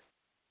holds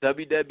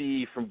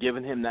WWE from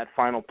giving him that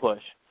final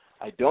push.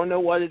 I don't know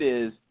what it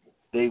is.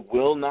 They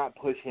will not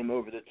push him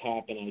over the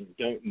top, and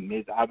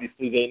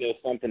obviously they know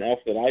something else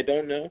that I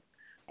don't know.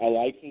 I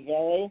like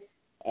Cesaro,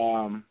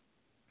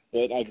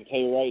 but I can tell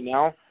you right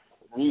now,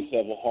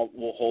 Rusev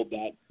will hold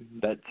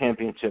that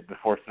championship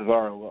before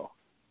Cesaro will.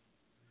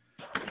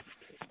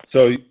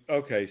 So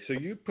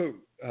you put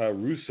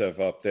Rusev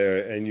up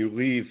there and you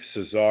leave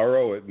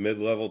Cesaro at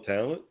mid-level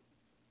talent?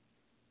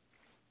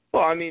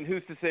 Well, I mean,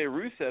 who's to say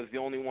Rusev's the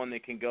only one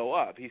that can go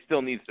up? He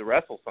still needs to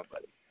wrestle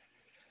somebody.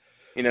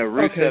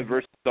 Rusev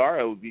versus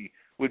Cesaro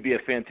would be a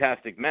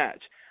fantastic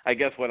match. I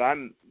guess what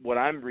I'm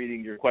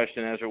reading your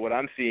question as, or what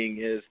I'm seeing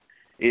is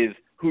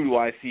who do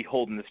I see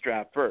holding the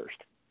strap first?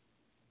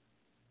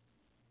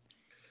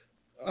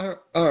 All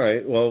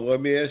right. Well,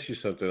 let me ask you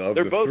something.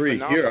 They're both 3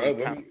 here.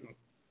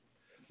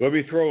 Let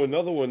me throw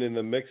another one in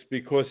the mix,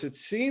 because it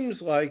seems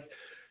like,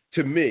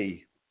 to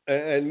me,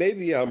 and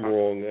maybe I'm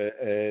wrong,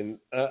 and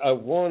I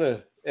want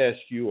to ask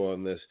you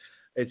on this.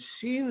 it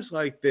seems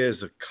like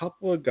there's a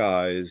couple of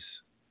guys.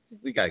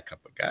 We got a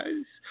couple of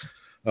guys.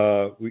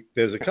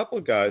 There's a couple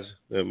of guys.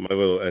 My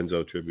little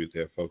Enzo tribute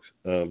there, folks.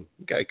 We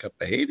got a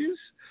couple of haters.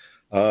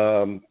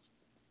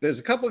 There's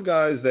a couple of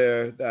guys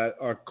there that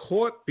are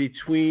caught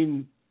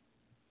between.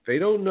 They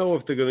don't know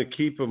if they're going to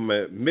keep them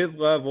at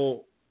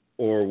mid-level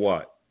or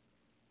what.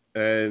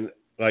 And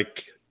like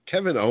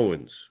Kevin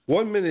Owens,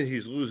 1 minute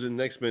he's losing,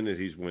 next minute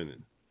he's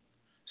winning.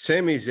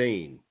 Sami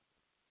Zayn,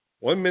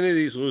 1 minute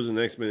he's losing,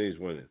 next minute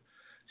he's winning.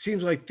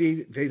 Seems like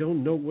they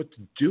don't know what to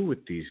do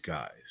with these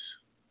guys.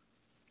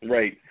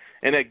 Right.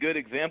 And a good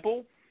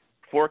example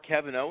for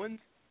Kevin Owens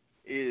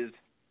is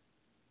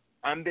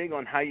I'm big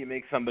on how you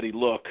make somebody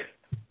look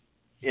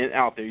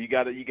out there. You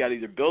got to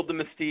either build the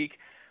mystique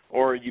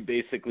or you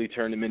basically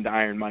turn him into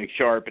Iron Mike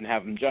Sharp and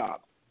have him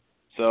job.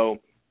 So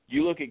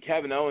you look at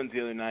Kevin Owens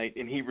the other night,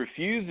 and he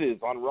refuses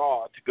on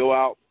Raw to go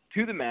out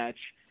to the match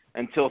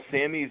until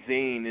Sami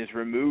Zayn is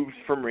removed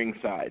from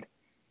ringside.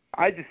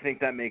 I just think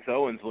that makes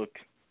Owens look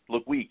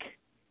weak.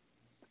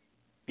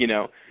 You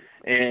know,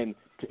 and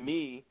to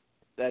me,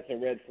 that's a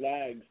red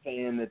flag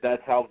saying that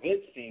that's how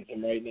Vince sees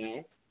him right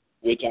now,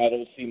 which I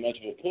don't see much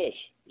of a push.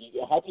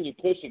 How can you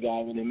push a guy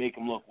when they make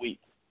him look weak?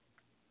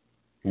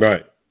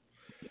 Right.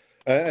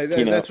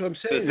 That's what I'm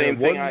saying. The same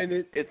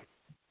thing.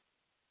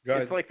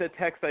 It's like the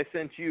text I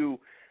sent you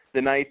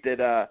the night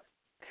that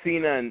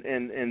Cena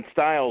and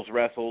Styles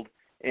wrestled,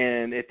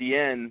 and at the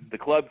end, the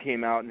club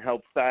came out and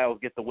helped Styles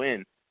get the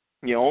win.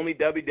 You know, only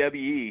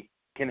WWE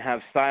can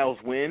have Styles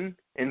win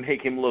and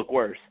make him look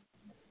worse.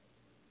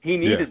 He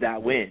needed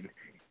that win.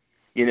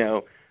 You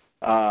know,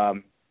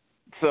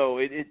 so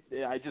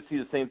I just see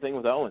the same thing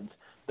with Owens.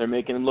 They're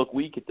making him look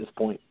weak at this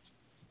point.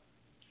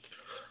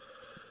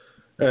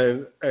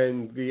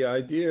 And the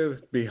idea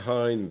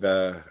behind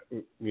the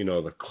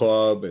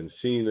club and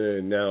Cena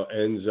and now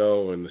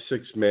Enzo and the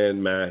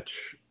 6-man match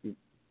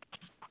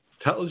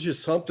tells you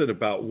something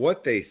about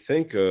what they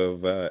think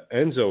of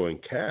Enzo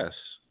and Cass.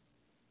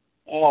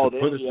 Oh,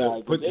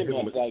 put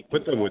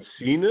them with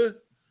Cena.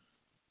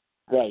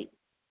 Right.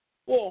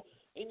 Well,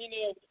 and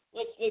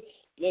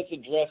let's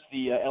address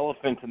the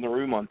elephant in the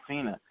room on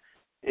Cena.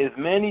 As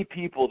many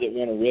people that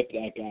want to rip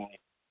that guy.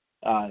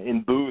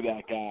 And boo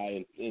that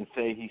guy and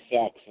say he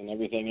sucks and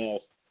everything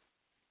else.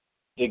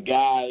 The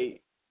guy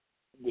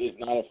is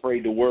not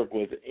afraid to work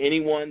with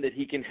anyone that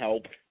he can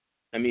help.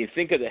 I mean,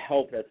 think of the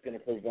help that's going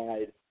to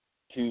provide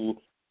to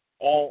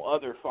all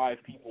other 5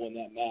 people in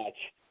that match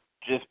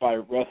just by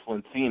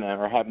wrestling Cena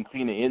or having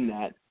Cena in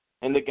that.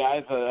 And the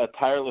guy's a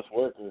tireless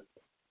worker.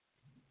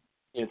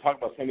 You know, talk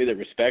about somebody that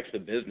respects the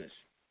business.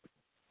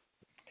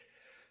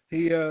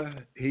 He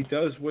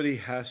does what he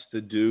has to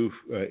do.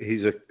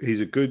 He's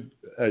a good,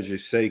 as you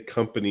say,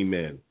 company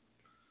man.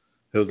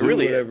 He'll do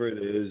whatever it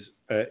is.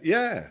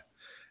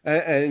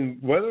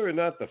 And whether or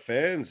not the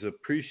fans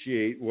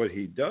appreciate what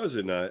he does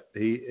or not,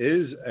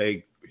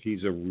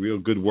 he's a real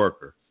good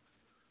worker.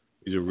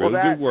 He's a real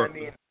good worker. I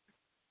mean,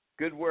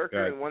 good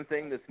worker. And one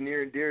thing that's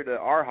near and dear to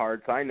our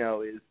hearts, I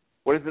know, is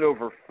what is it?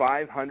 Over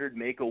 500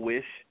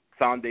 Make-A-Wish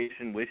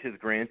Foundation wishes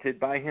granted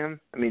by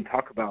him. I mean,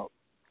 talk about.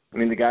 I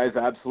mean, the guy is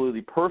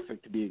absolutely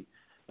perfect to be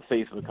the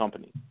face of the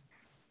company.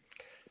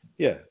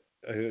 Yeah,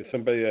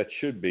 somebody that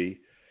should be.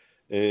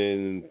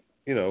 And,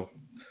 all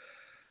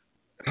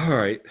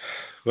right,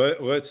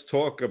 let's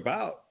talk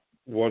about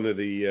one of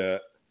the,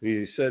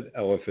 you said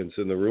elephants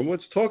in the room.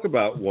 Let's talk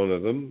about one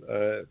of them,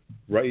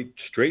 right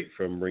straight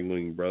from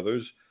Ringling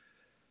Brothers,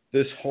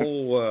 this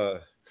whole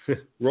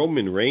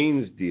Roman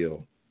Reigns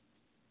deal.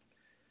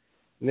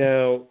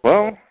 Now,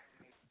 well...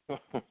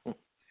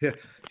 Yeah.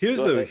 Here's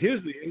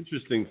the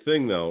interesting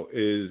thing, though,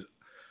 is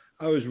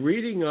I was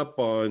reading up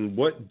on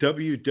what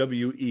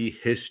WWE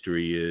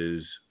history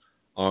is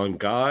on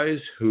guys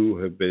who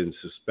have been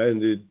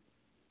suspended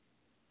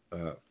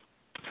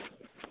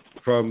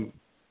from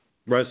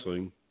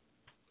wrestling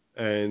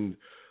and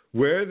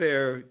where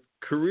their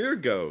career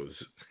goes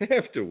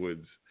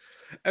afterwards.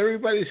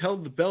 Everybody's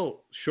held the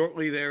belt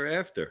shortly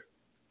thereafter.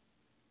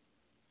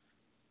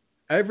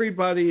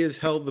 Everybody has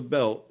held the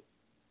belt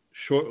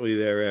shortly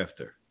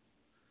thereafter.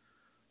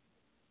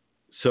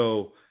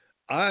 So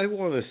I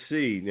want to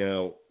see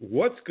now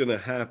what's going to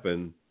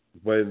happen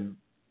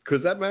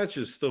because that match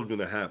is still going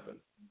to happen.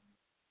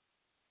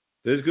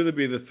 There's going to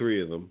be the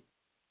 3 of them.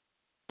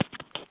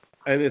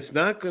 And it's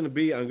not going to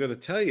be, I'm going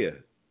to tell you,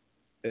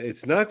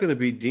 it's not going to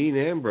be Dean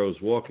Ambrose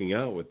walking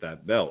out with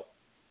that belt.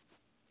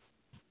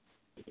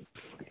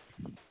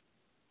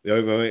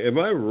 Am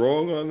I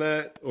wrong on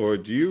that? Or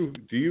do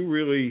you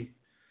really?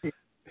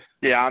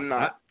 Yeah,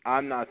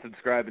 I'm not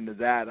subscribing to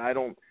that. I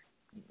don't.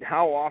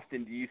 How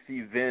often do you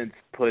see Vince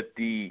put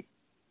the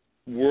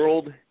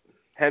World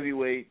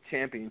Heavyweight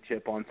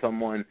Championship on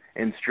someone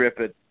and strip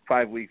it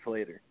 5 weeks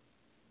later?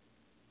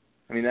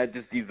 I mean, that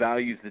just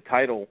devalues the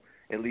title.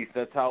 At least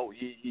that's how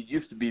it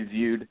used to be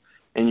viewed,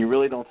 and you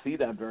really don't see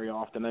that very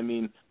often. I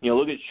mean,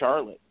 look at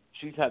Charlotte.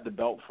 She's had the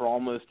belt for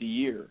almost a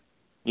year.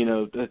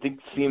 I think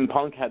CM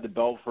Punk had the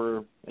belt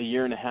for a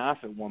year and a half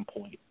at one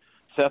point.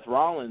 Seth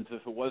Rollins,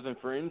 if it wasn't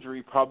for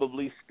injury,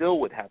 probably still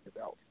would have the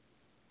belt.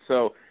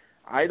 So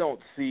I don't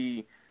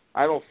see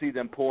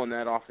them pulling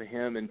that off of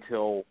him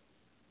until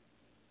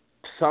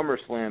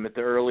SummerSlam at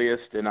the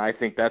earliest, and I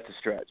think that's a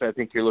stretch. I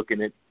think you're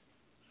looking at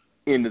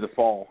into the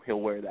fall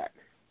he'll wear that.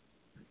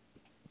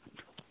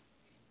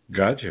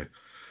 Gotcha.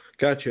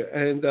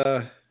 And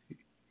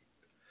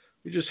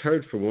we just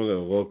heard from one of the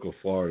local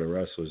Florida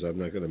wrestlers, I'm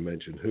not going to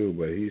mention who,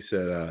 but he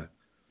said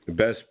the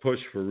best push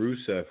for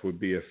Rusev would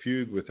be a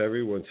feud with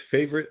everyone's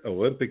favorite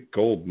Olympic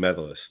gold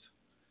medalist.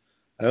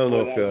 I don't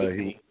know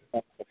if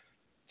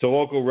it's a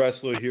local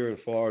wrestler here in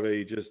Florida.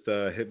 He just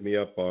hit me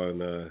up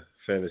on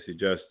Fantasy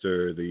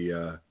Jester,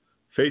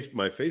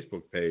 my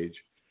Facebook page.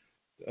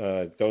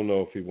 Don't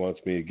know if he wants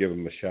me to give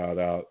him a shout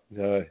out.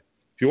 If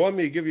you want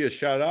me to give you a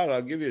shout out,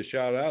 I'll give you a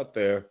shout out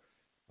there.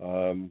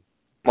 Well,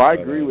 I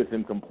agree with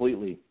him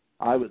completely.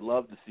 I would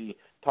love to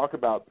talk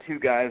about two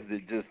guys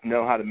that just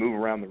know how to move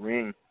around the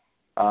ring,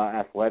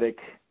 athletic,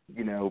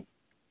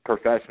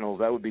 professionals.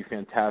 That would be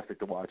fantastic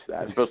to watch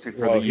that, especially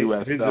for the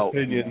U.S. belt.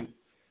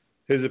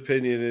 His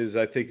opinion is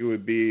I think it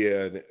would be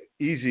an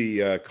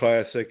easy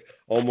classic,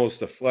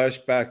 almost a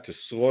flashback to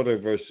Slaughter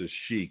versus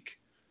Sheik.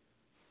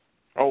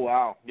 Oh,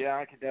 wow. Yeah,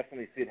 I could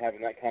definitely see it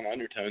having that kind of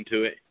undertone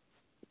to it.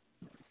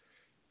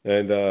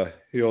 And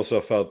he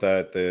also felt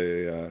that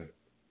the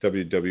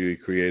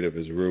WWE creative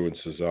has ruined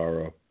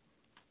Cesaro.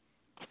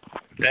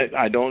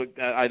 I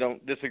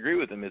don't disagree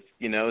with him. It's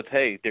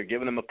hey, they're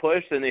giving him a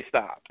push, then they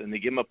stop, and they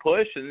give him a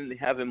push, and then they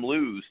have him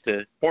lose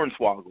to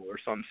Hornswoggle or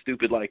something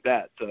stupid like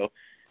that. So,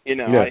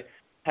 I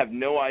have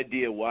no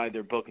idea why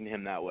they're booking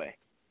him that way.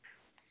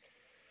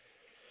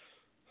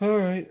 All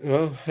right.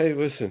 Well, hey,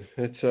 listen,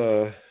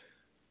 it's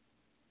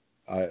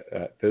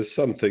there's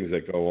some things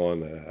that go on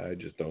that I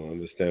just don't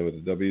understand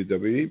with the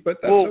WWE, but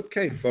that's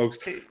okay, folks.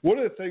 One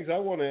of the things I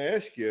want to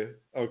ask you,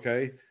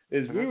 okay,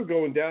 is we were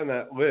going down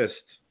that list,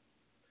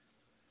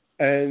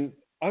 and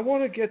I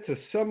want to get to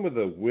some of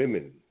the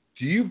women.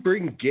 Do you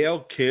bring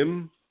Gail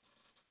Kim?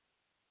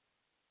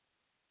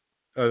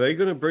 Are they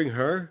going to bring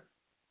her?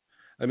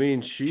 I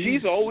mean,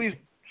 she's always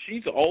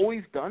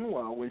done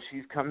well when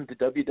she's come to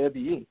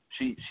WWE.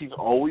 She's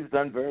always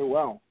done very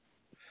well.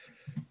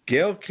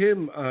 Gail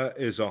Kim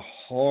is a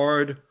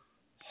hard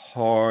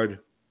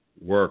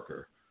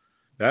worker.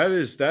 That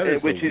is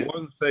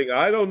one thing.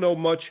 I don't know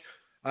much.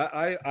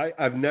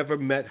 I've never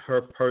met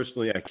her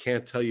personally. I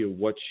can't tell you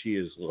what she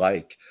is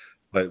like.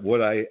 But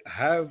what I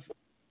have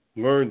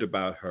learned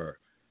about her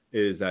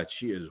is that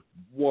she is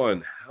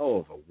one hell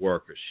of a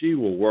worker. She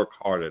will work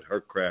hard at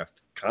her craft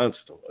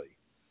constantly.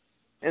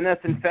 And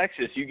that's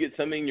infectious. You get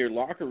something in your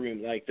locker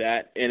room like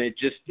that, and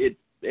it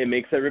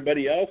makes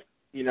everybody else,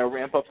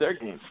 ramp up their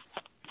game.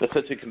 That's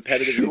such a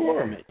competitive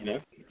environment,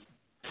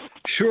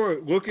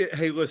 Sure.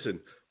 Hey, listen,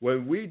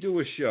 when we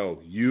do a show,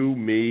 you,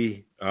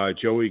 me,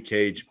 Joey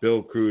Cage,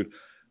 Bill Crude,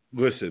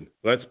 listen,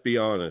 let's be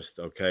honest,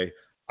 okay?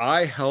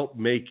 I help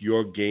make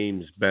your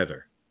games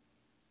better,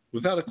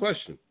 without a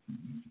question.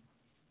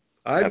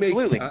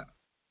 Absolutely.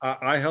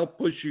 I help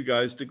push you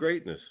guys to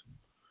greatness.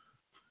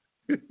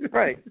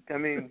 Right. I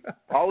mean,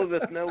 all of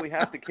us know we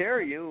have to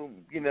carry you.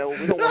 We don't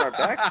want our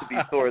backs to be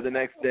sore the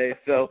next day.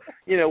 So,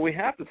 we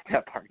have to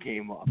step our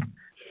game up.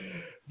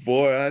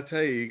 Boy, I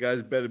tell you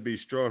guys better be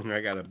strong.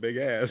 I got a big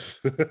ass.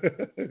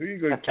 You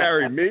going to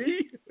carry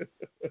me?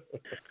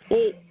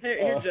 Well,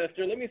 here,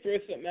 Jester, let me throw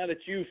something out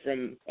at you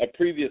from a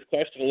previous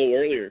question a little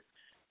earlier.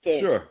 So,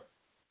 sure.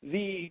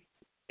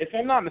 If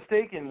I'm not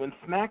mistaken, when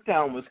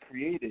SmackDown was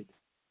created,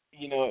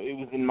 it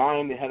was in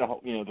mind they had there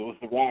was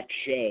the Rock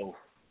show.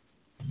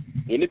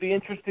 Wouldn't it be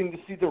interesting to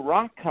see The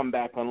Rock come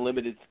back on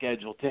limited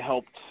schedule to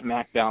help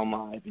SmackDown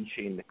Live and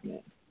Shane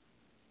McMahon?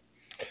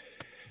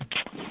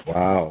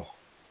 Wow,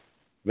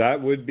 that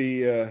would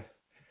be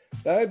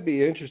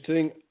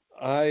interesting.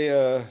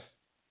 It'd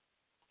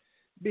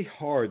be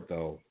hard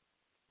though.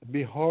 It'd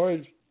be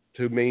hard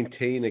to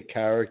maintain a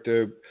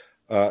character,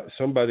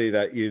 somebody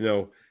that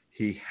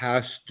he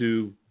has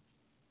to.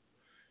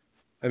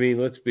 I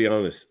mean, let's be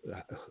honest.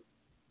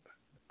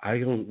 I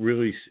don't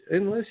really,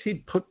 unless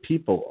he'd put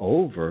people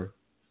over,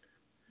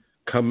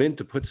 come in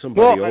to put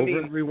somebody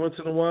over every once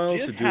in a while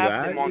to do that. Just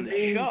have him on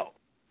the show.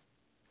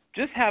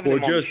 Just have him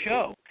on the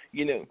show.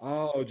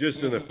 Oh, just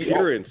an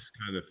appearance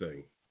kind of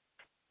thing.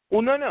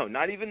 Well, no,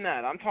 not even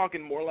that. I'm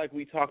talking more like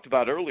we talked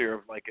about earlier,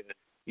 of like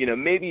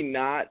maybe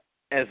not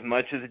as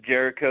much as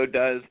Jericho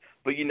does,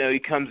 but he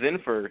comes in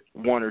for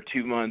 1 or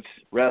 2 months,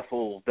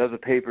 wrestles, does a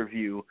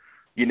pay-per-view.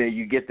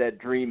 You get that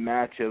dream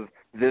match of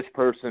this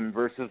person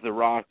versus The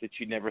Rock that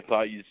you never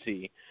thought you'd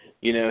see.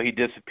 He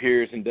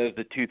disappears and does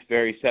the Tooth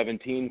Fairy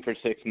 17 for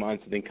 6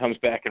 months and then comes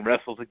back and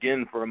wrestles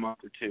again for a month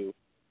or two.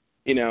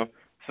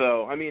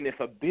 So, I mean, if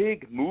a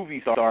big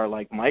movie star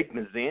like Mike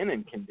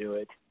Mizanin can do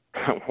it,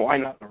 why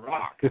not The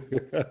Rock?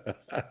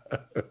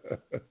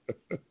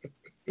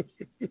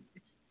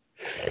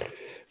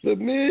 The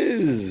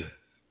Miz.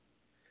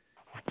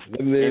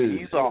 And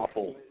he's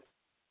awful.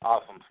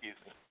 Awesome, excuse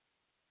me.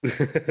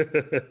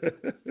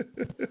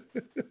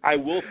 I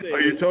will say.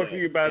 Are you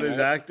talking about his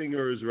acting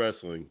or his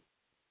wrestling?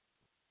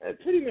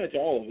 Pretty much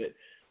all of it.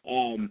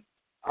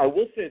 I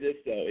will say this,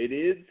 though. It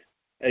is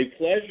a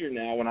pleasure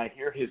now when I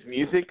hear his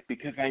music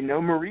because I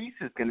know Maurice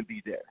is going to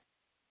be there.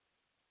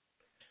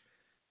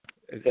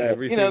 So,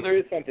 there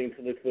is something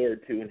to look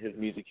forward to in his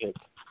music hits.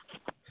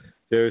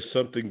 There's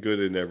something good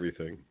in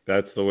everything.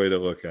 That's the way to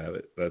look at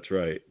it. That's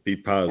right. Be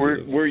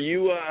positive. Were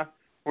you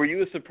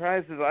as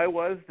surprised as I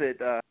was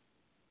that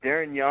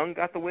Darren Young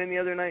got the win the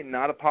other night,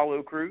 not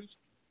Apollo Crews?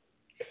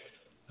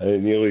 I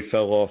nearly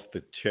fell off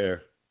the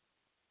chair.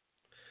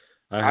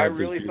 I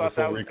really thought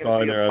that was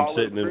going to be Apollo I'm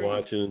sitting Crews. and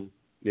watching.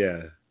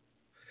 Yeah.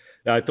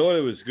 I thought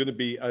it was going to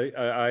be.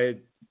 I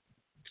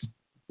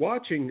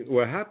watching.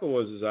 What happened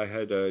was I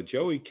had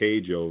Joey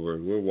Cage over,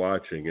 and we're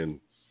watching, and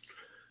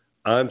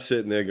I'm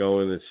sitting there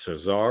going, "It's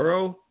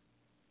Cesaro,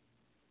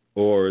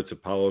 or it's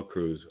Apollo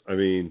Crews." I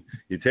mean,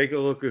 you take a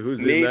look at who's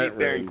in that ring. Maybe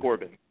Baron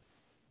Corbin.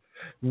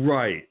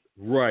 Right,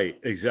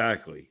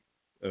 exactly.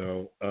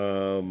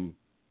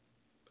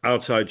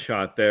 Outside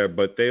shot there,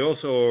 but they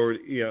also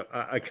already,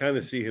 I kind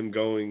of see him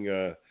going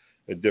a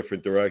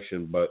different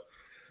direction. But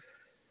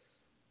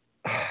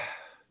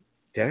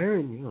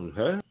Darren Young,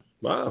 huh?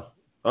 Wow.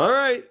 All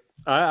right.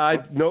 I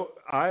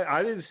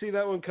didn't see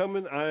that one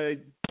coming. I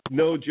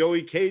know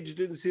Joey Cage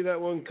didn't see that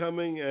one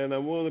coming, and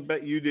I'm willing to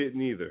bet you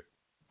didn't either.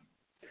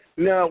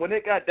 No, when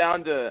it got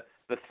down to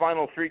the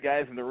final three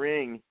guys in the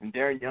ring, and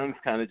Darren Young's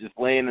kind of just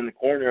laying in the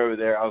corner over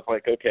there, I was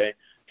like, okay,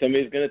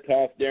 somebody's going to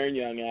toss Darren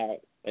Young out,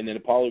 and then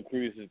Apollo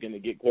Crews is going to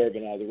get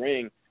Corbin out of the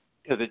ring,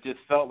 because it just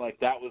felt like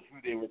that was who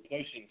they were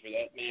pushing for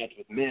that match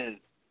with Miz.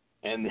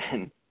 And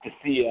then to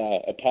see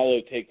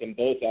Apollo take them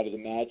both out of the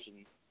match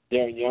and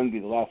Darren Young be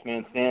the last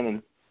man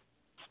standing.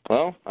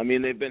 Well, I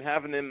mean, they've been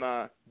having him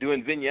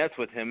doing vignettes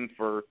with him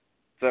for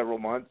several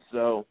months,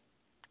 so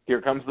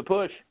here comes the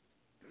push.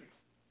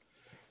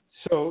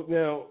 So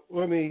now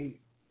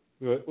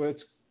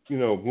let's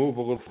move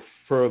a little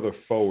further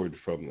forward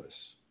from this.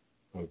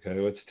 Okay,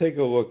 let's take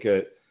a look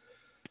at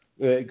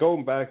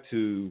going back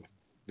to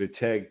the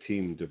tag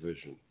team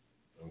division.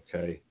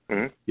 Okay,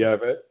 mm-hmm. You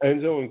have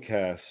Enzo and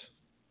Cass.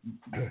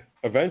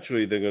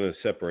 Eventually, they're going to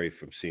separate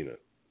from Cena.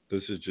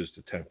 This is just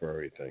a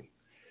temporary thing.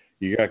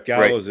 You got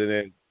Gallows and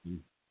Ed.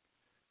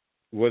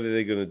 What are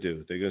they going to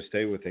do? They're going to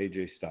stay with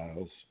AJ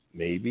Styles,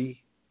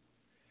 maybe.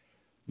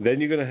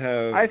 Then you're going to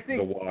have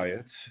the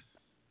Wyatts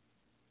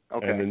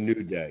and the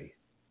New Day.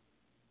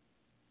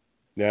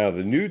 Now,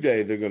 the New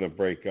Day, they're going to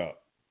break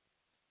up.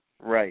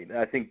 Right.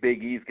 I think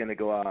Big E's going to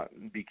go out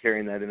and be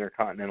carrying that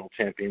Intercontinental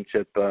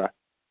Championship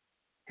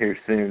here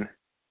soon.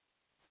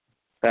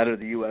 That or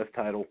the U.S.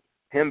 title.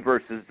 Him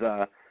versus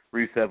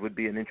Rusev would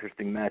be an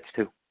interesting match,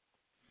 too.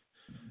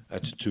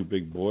 That's two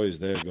big boys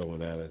there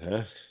going at it,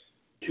 huh?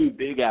 Two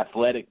big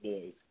athletic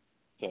boys.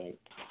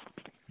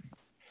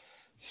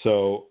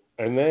 So,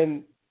 and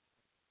then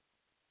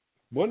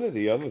one of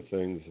the other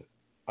things,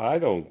 all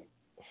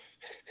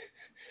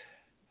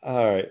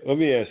right, let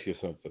me ask you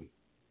something.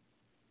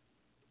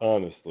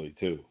 Honestly,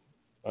 too.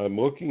 I'm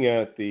looking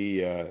at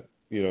the,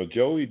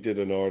 Joey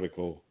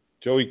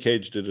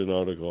Cage did an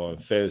article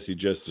on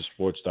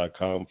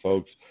FantasyJusticeSports.com,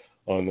 folks,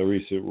 on the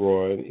recent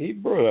Raw, and he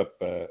brought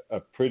up a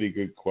pretty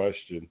good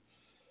question.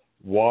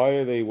 Why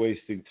are they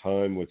wasting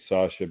time with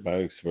Sasha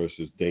Banks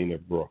versus Dana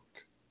Brooke?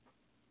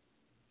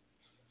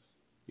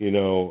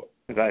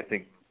 I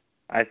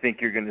think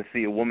you're going to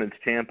see a women's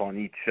champ on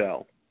each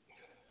show.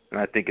 And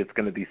I think it's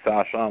going to be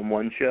Sasha on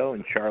one show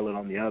and Charlotte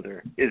on the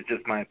other. It's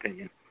just my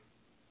opinion.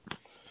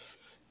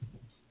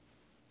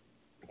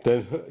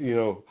 Then,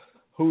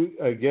 who,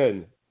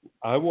 again,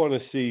 I want to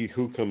see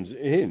who comes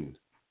in.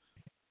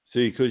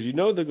 See, because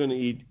they're going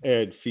to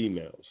add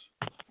females.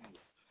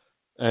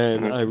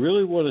 And I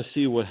really want to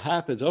see what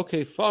happens.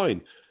 Okay,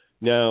 fine.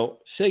 Now,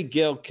 say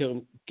Gail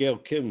Kim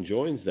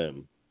joins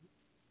them.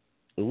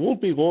 It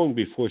won't be long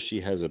before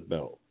she has a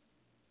belt.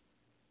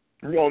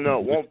 Well, no,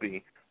 it won't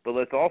be. But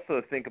let's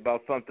also think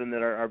about something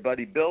that our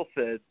buddy Bill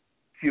said a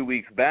few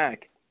weeks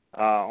back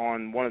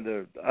on one of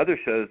the other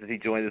shows that he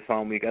joined us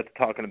on. We got to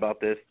talking about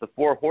this. The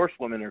 4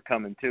 Horsewomen are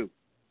coming, too,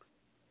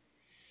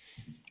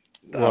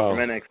 from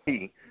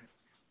NXT.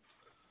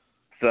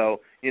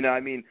 So,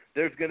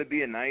 there's going to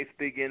be a nice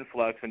big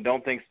influx, and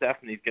don't think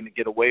Stephanie's going to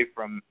get away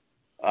from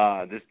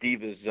this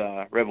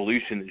Divas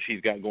revolution that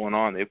she's got going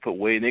on. They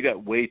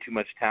got way too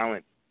much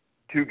talent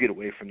to get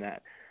away from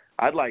that.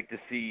 I'd like to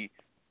see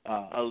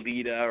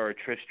Alita or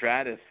Trish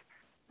Stratus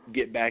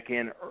get back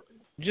in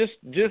just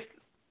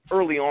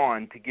early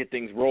on to get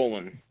things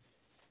rolling.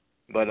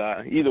 But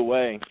either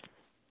way,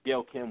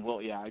 Gail Kim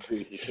will. Yeah, I agree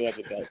with you. She'll have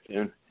a belt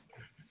soon.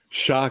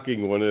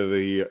 Shocking, one of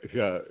the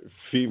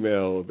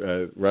female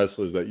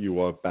wrestlers that you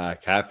want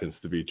back happens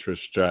to be Trish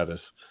Stratus.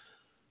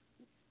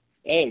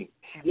 Hey,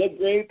 she looked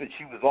great, but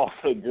she was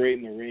also great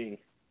in the ring.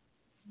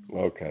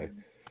 Okay.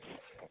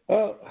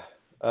 Well,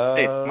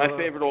 hey, my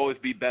favorite will always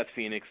be Beth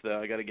Phoenix, though.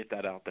 I got to get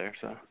that out there.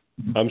 So.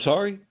 I'm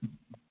sorry?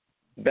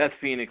 Beth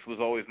Phoenix was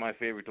always my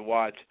favorite to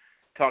watch.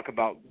 Talk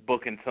about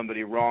booking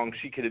somebody wrong.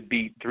 She could have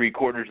beat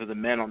 3/4 of the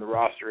men on the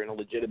roster in a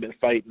legitimate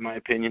fight, in my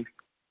opinion.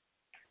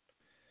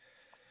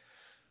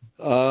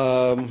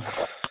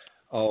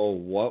 Oh,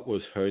 what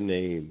was her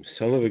name?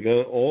 Son of a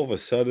gun. All of a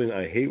sudden,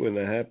 I hate when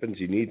that happens.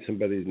 You need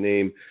somebody's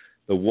name.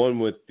 The one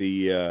with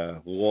the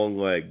long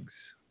legs.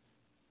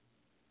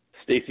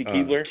 Stacy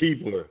Keibler?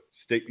 Keibler.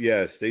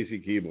 Stacy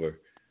Keibler.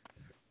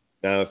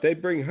 Now, if they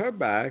bring her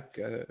back,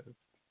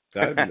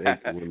 I'd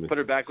make the women. Put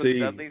her back with the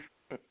Dudleys?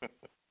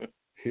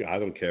 I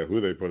don't care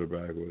who they put her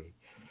back with.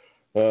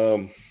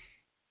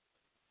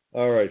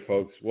 All right,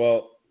 folks.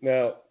 Well,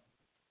 now,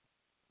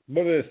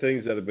 one of the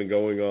things that have been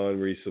going on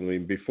recently,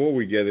 before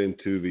we get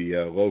into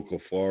the local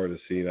Florida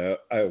scene,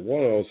 I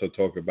want to also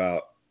talk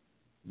about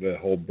the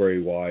whole Bray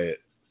Wyatt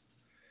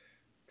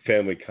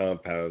family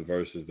compound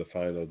versus the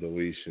final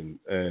deletion.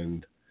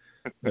 And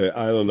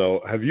I don't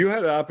know. Have you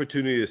had an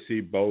opportunity to see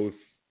both,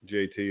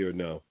 JT, or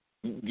no?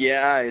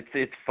 Yeah,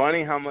 it's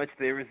funny how much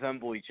they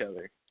resemble each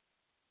other.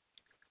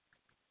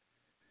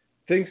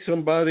 Think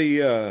somebody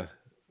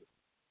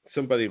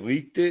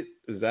leaked it?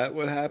 Is that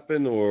what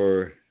happened,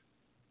 or?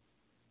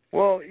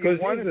 Well, you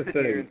want to sit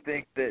here and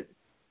think that.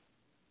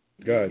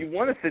 You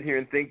want to sit here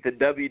and think that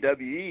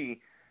WWE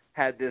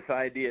had this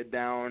idea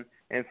down,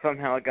 and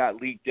somehow it got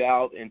leaked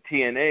out, and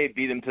TNA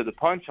beat them to the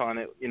punch on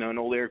it. You know, an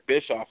old Eric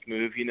Bischoff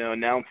move. You know,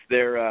 announce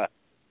their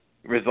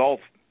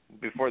results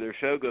before their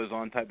show goes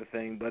on, type of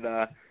thing. But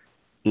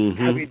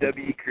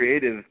WWE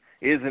Creative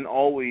isn't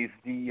always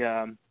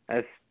the,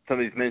 as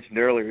somebody's mentioned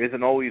earlier,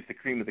 isn't always the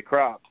cream of the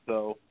crop.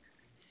 So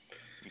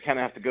you kind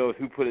of have to go with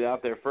who put it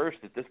out there first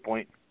at this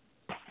point.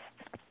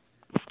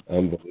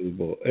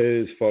 Unbelievable. It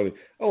is funny.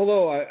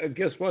 Although,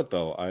 guess what,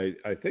 though?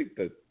 I think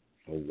that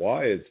the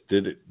Wyatts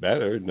did it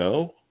better,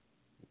 no?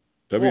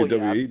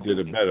 WWE did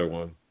a better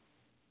one.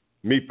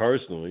 Me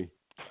personally.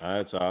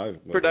 That's how I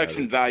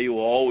production value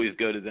will always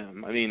go to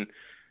them. I mean,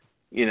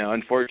 you know,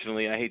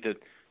 unfortunately, I hate to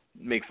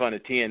make fun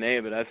of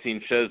TNA, but I've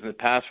seen shows in the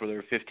past where there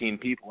were 15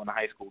 people in a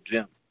high school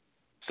gym.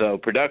 So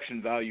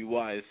production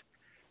value-wise,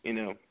 you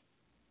know,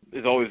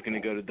 is always going to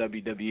go to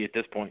WWE at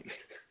this point.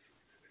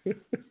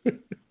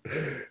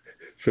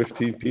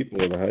 15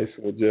 people in a high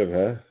school gym,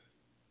 huh?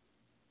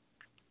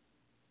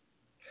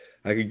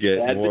 I could get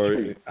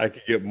more. I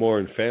could get more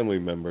in family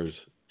members.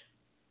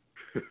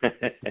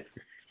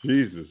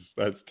 Jesus,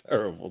 that's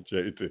terrible,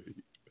 JT.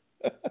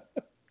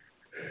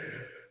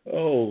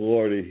 Oh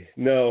Lordy,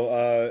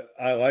 no.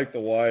 I like the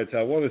Wyatts.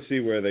 I want to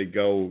see where they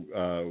go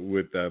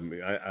with them.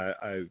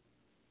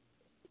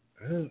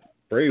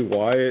 Bray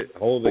Wyatt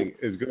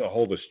is going to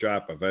hold a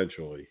strap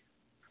eventually.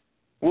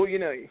 Well, you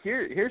know,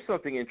 here's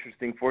something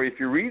interesting for you. If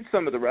you read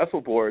some of the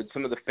wrestle boards,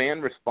 some of the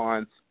fan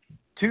response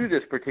to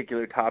this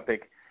particular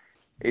topic,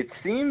 it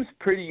seems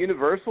pretty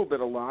universal that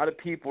a lot of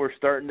people are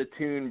starting to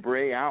tune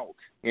Bray out.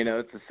 You know,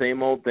 it's the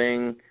same old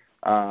thing.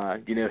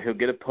 You know, he'll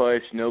get a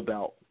push, no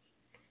belt.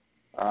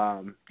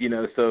 You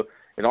know, so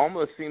it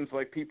almost seems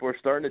like people are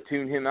starting to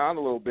tune him out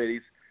a little bit.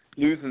 He's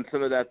losing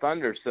some of that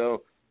thunder.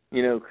 So,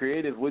 you know,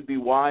 Creative would be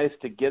wise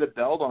to get a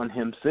belt on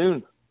him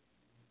soon.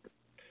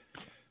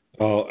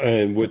 Oh,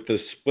 and with the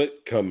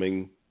split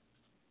coming,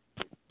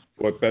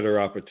 what better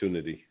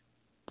opportunity?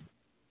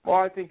 Well,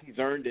 I think he's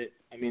earned it.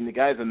 I mean, the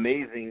guy's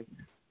amazing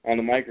on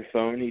the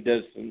microphone. He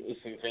does some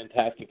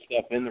fantastic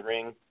stuff in the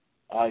ring.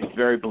 He's a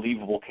very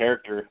believable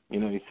character. You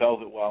know, he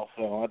sells it well.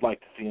 So I'd like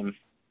to see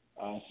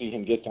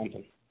him get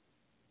something.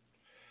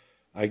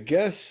 I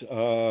guess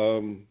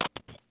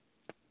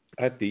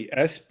at the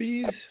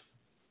ESPYs,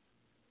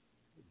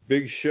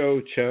 Big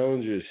Show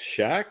challenges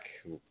Shaq.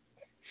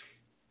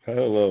 I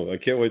don't know. I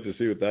can't wait to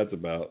see what that's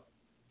about.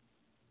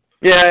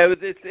 Yeah,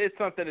 it's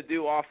something to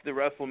do off the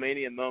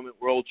WrestleMania moment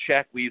where old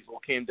Shaq Weasel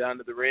came down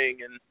to the ring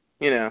and,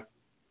 you know,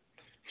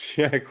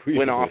 Shaq Weasel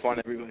went off on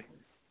everybody.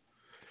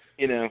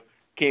 You know,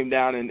 came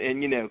down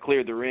and you know,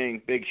 cleared the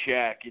ring. Big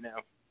Shaq, you know,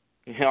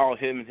 all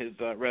him and his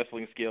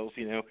wrestling skills,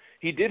 you know.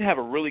 He did have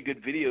a really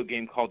good video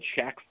game called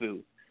Shaq Fu,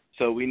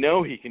 so we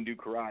know he can do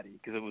karate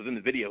because it was in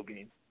the video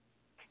game.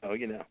 So,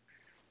 you know.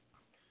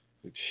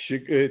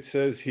 It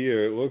says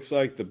here, it looks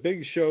like the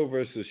Big Show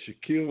versus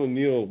Shaquille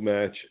O'Neal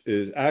match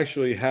is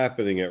actually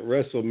happening at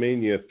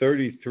WrestleMania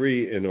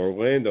 33 in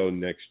Orlando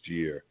next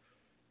year.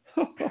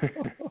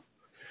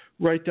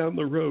 Right down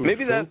the road.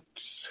 Maybe folks.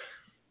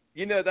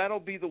 You know, that'll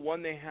be the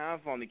one they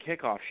have on the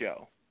kickoff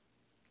show.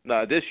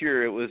 This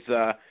year it was,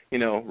 you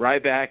know,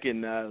 Ryback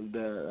and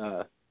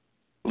the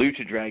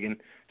Lucha Dragon,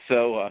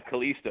 so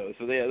Kalisto.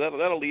 So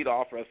that'll lead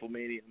off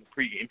WrestleMania in the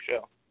pregame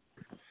show.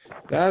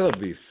 That'll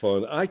be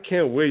fun. I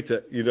can't wait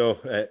to, you know,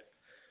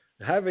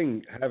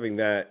 having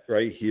that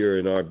right here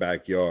in our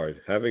backyard.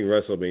 Having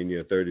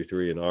WrestleMania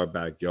 33 in our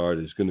backyard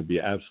is going to be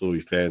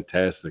absolutely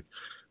fantastic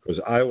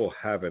because I will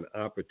have an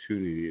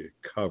opportunity to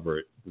cover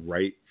it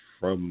right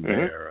from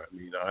there. I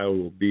mean, I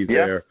will be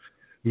there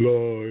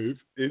live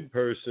in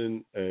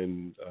person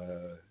and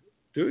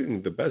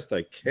doing the best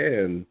I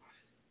can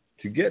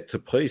to get to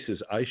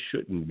places I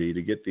shouldn't be,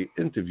 to get the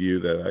interview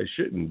that I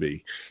shouldn't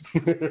be.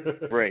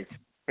 Right.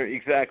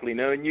 Exactly.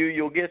 No, and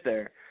you'll get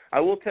there.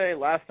 I will tell you,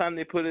 last time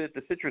they put it at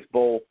the Citrus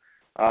Bowl,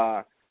 you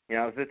know,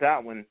 I was at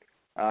that one.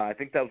 I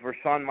think that was where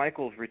Shawn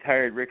Michaels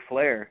retired Ric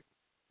Flair.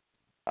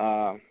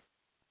 So,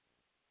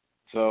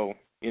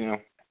 you know,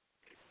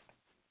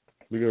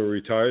 We're going to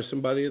retire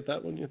somebody at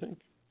that one, you think?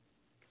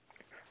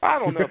 I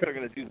don't know if they're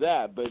going to do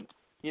that, but,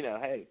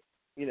 hey,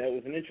 it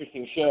was an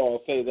interesting show.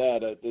 I'll say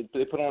that.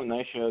 They put on a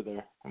nice show there.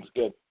 It was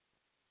good.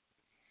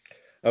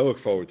 I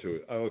look forward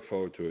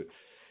to it.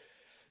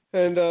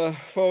 And,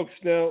 folks,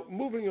 now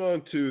moving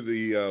on to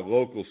the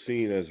local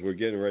scene as we're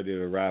getting ready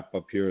to wrap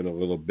up here in a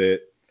little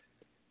bit.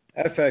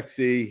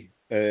 FXE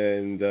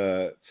and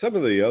some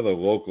of the other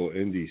local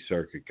indie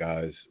circuit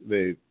guys,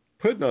 they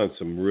putting on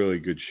some really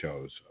good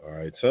shows, all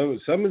right?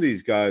 Some of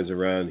these guys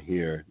around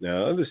here,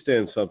 now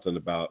understand something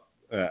about,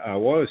 I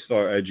want to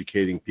start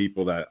educating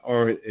people that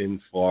aren't in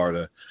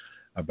Florida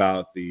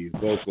about the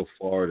local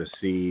Florida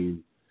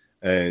scene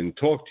and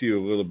talk to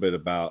you a little bit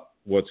about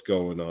what's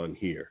going on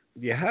here.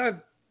 You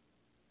have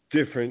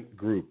different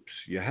groups.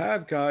 You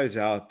have guys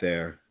out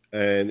there,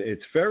 and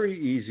it's very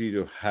easy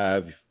to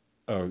have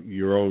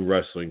your own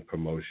wrestling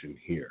promotion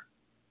here.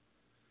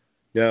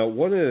 Now,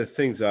 one of the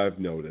things I've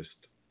noticed,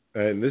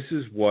 and this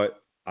is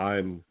what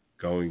I'm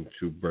going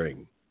to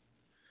bring.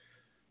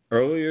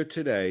 Earlier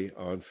today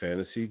on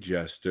Fantasy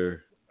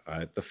Jester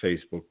at the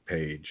Facebook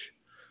page,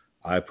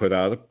 I put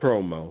out a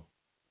promo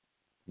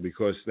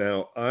because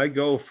now I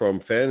go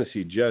from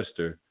Fantasy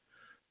Jester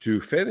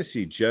to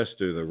Fantasy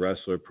Jester, the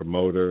wrestler,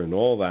 promoter, and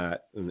all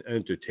that, an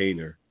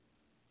entertainer.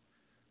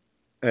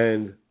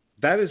 And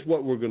that is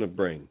what we're going to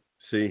bring.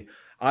 See,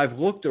 I've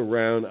looked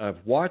around.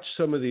 I've watched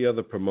some of the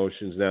other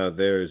promotions now.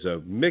 There's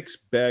a mixed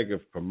bag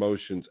of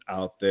promotions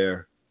out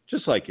there,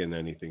 just like in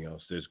anything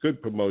else. There's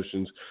good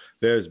promotions.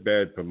 There's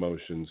bad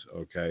promotions,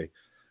 okay?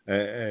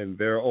 And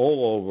they're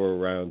all over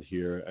around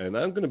here. And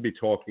I'm going to be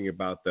talking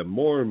about them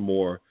more and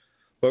more.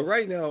 But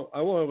right now,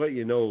 I want to let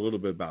you know a little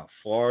bit about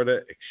Florida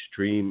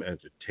Extreme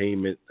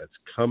Entertainment that's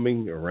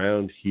coming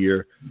around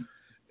here.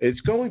 It's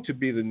going to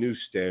be the new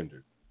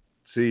standard.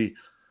 See,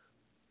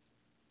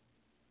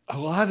 a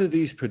lot of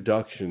these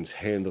productions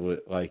handle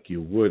it like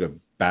you would a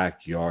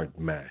backyard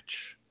match.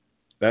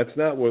 That's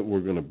not what we're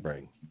going to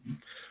bring.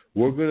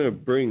 We're going to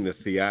bring the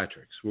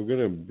theatrics. We're going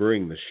to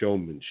bring the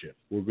showmanship.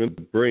 We're going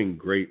to bring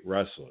great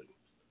wrestling.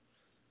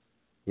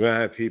 We're going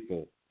to have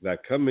people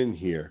that come in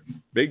here,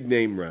 big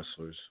name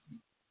wrestlers,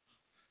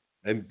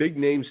 and big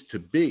names to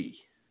be.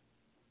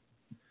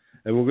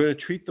 And we're going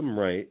to treat them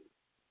right.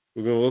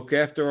 We're going to look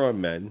after our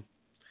men.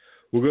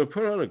 We're going to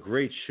put on a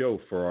great show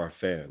for our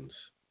fans.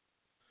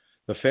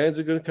 The fans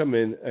are going to come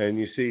in, and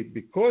you see,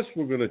 because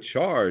we're going to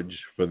charge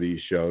for these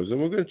shows, and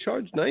we're going to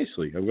charge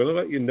nicely. I'm going to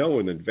let you know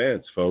in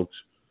advance, folks.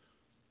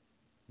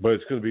 But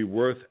it's going to be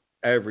worth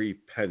every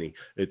penny.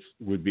 It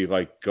would be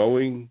like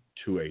going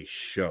to a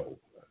show.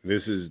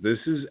 This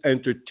is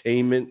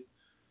entertainment.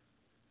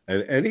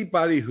 And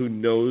anybody who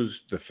knows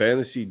the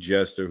Fantasy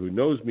Jester, who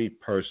knows me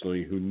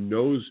personally, who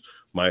knows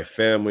my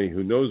family,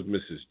 who knows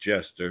Mrs.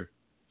 Jester,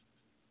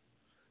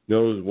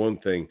 knows one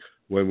thing.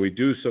 When we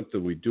do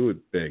something, we do it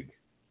big.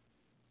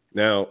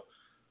 Now,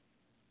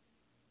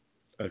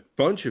 a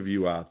bunch of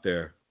you out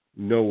there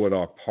know what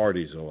our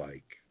parties are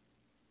like.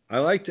 I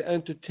like to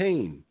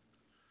entertain.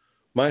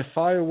 My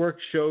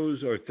fireworks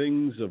shows are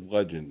things of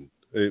legend.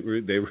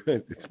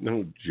 It's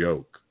no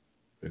joke.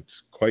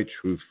 It's quite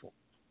truthful.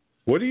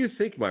 What do you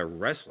think my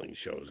wrestling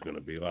show is going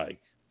to be like?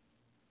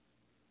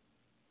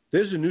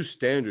 There's a new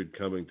standard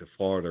coming to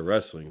Florida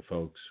wrestling,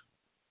 folks.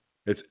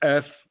 It's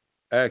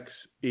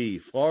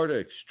FXE, Florida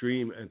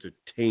Extreme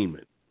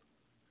Entertainment.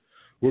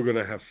 We're going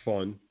to have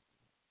fun.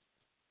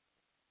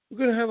 We're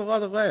going to have a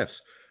lot of laughs.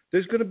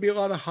 There's going to be a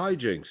lot of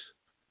hijinks.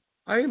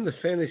 I am the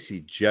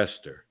Fantasy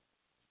Jester.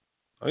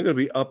 I'm going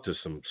to be up to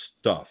some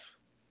stuff.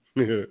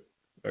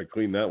 I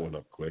cleaned that one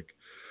up quick.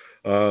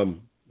 But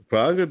I'm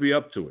going to be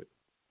up to it.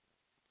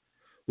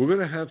 We're going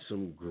to have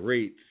some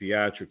great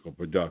theatrical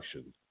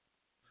production.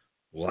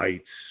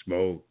 Lights,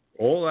 smoke,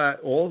 all that,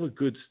 all the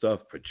good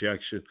stuff,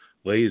 projection,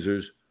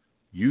 lasers,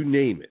 you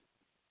name it.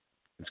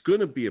 It's going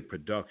to be a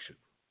production.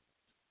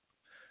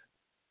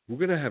 We're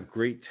going to have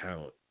great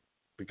talent.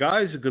 The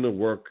guys are going to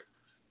work,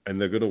 and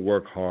they're going to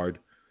work hard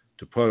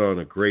to put on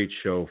a great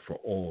show for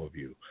all of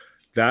you.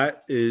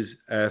 That is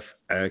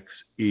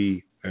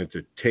FXE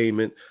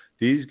Entertainment.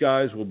 These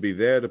guys will be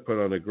there to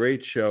put on a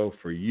great show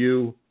for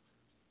you.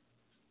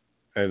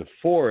 And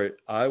for it,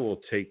 I will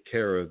take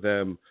care of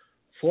them.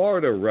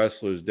 Florida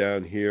wrestlers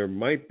down here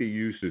might be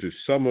used to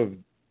some of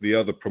the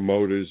other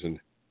promoters and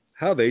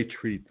how they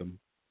treat them.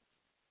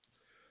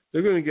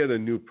 They're going to get a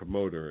new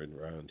promoter in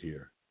around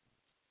here.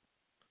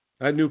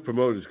 That new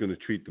promoter is going to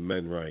treat the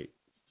men right.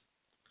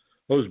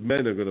 Those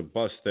men are going to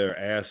bust their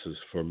asses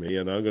for me,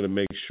 and I'm going to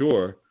make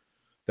sure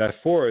that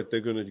for it,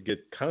 they're going to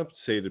get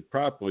compensated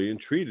properly and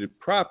treated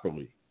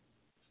properly.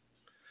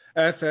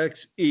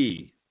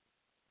 FXE,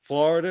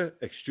 Florida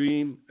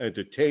Extreme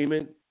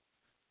Entertainment,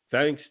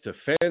 thanks to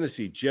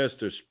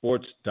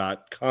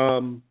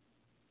FantasyJesterSports.com.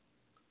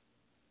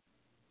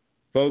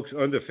 Folks,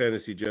 under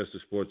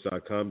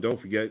FantasyJesterSports.com,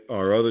 don't forget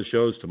our other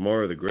shows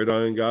tomorrow, the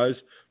Gridiron Guys.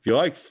 If you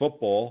like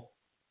football,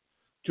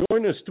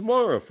 join us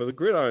tomorrow for the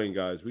Gridiron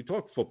Guys. We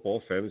talk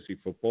football, fantasy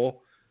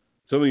football.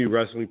 Some of you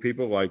wrestling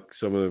people like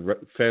some of the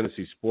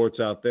fantasy sports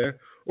out there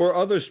or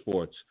other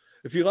sports.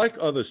 If you like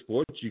other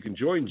sports, you can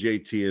join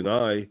JT and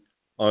I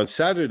on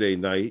Saturday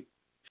night.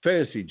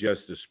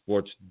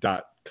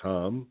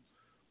 FantasyJesterSports.com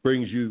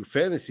brings you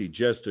Fantasy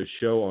Jester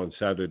Show on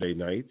Saturday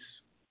nights.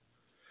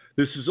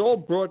 This is all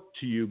brought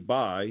to you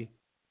by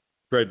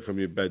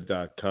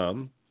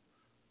BreadFromYourBed.com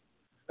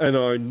and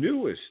our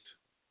newest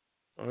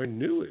guy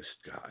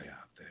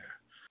out there,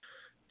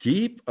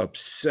 Deep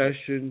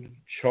Obsession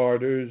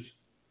Charters.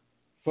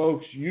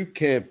 Folks, you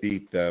can't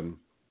beat them.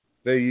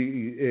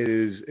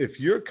 If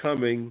you're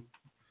coming,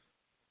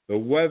 the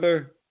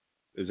weather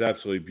is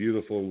absolutely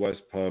beautiful in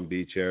West Palm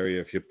Beach area.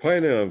 If you're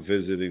planning on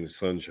visiting the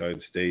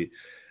Sunshine State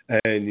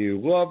and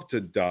you love to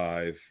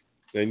dive,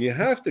 then you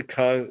have to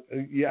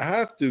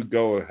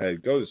go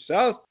ahead. Go to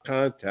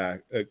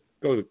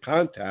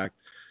Contact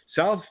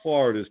South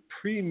Florida's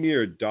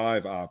premier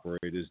dive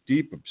operators,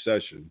 Deep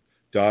Obsession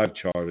Dive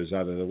Charters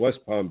out of the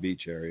West Palm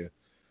Beach area.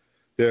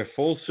 They're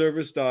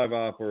full-service dive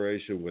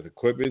operation with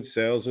equipment,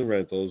 sales, and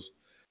rentals.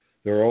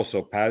 They're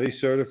also PADI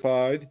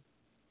certified.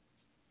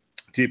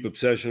 Deep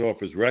Obsession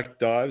offers wreck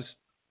dives,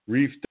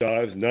 reef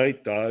dives,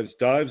 night dives,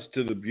 dives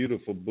to the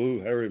beautiful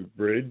Blue Heron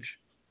Bridge.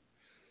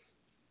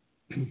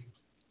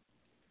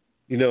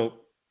 You know,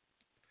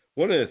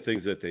 one of the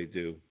things that they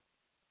do,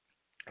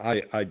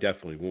 I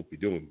definitely won't be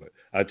doing, but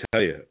I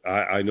tell you,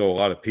 I know a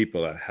lot of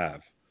people that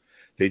have.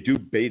 They do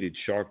baited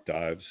shark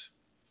dives,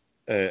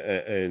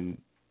 and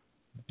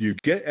you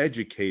get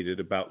educated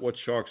about what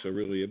sharks are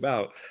really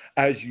about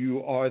as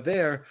you are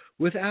there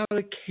without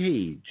a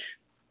cage,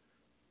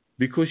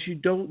 because you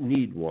don't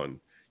need one.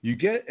 You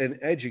get an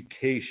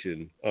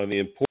education on the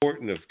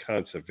importance of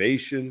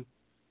conservation.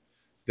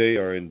 They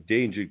are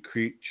endangered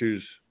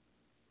creatures,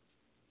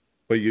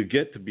 but you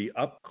get to be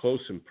up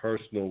close and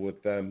personal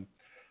with them.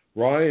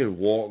 Ryan,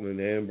 Walton,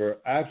 and Amber,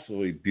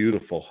 absolutely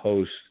beautiful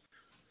hosts.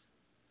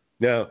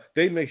 Now,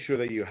 they make sure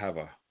that you have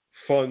a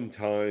fun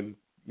time.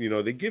 You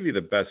know, they give you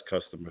the best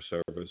customer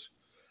service.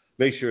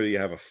 Make sure that you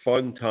have a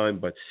fun time,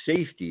 but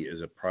safety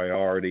is a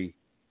priority.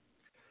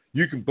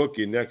 You can book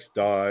your next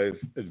dive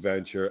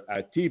adventure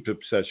at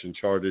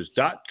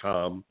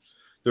deepobsessioncharters.com.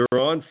 They're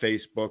on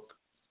Facebook.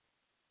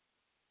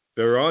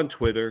 They're on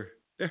Twitter.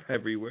 They're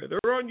everywhere.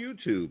 They're on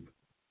YouTube.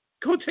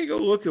 Go take a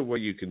look at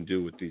what you can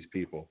do with these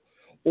people.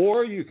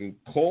 Or you can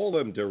call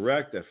them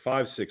direct at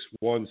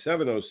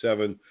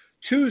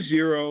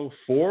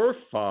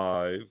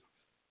 561-707-2045.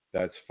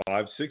 That's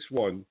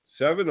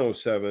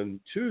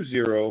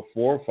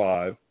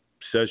 561-707-2045.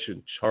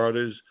 Obsession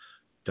Charters.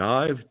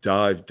 Dive.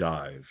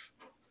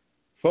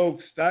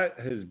 Folks, that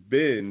has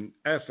been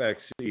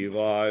FXE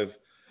Live.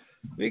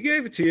 We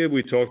gave it to you.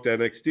 We talked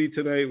NXT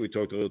tonight. We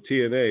talked a little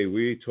TNA.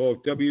 We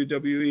talked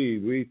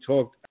WWE. We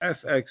talked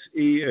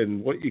FXE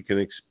and what you can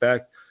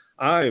expect.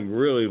 I am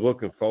really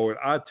looking forward.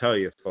 I'll tell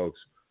you, folks,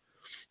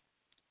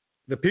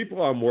 the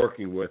people I'm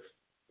working with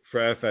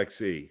for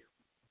FXE,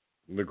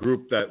 the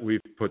group that we've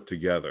put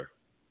together,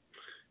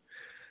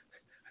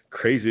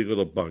 crazy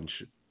little bunch.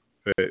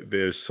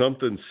 There's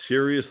something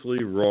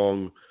seriously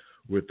wrong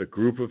with the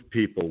group of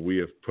people we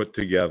have put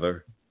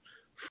together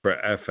for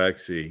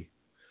FXE.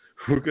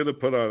 We're going to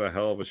put on a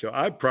hell of a show.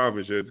 I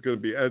promise you, it's going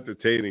to be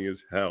entertaining as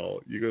hell.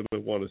 You're going to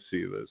want to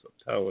see this,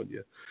 I'm telling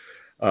you.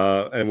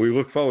 And we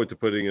look forward to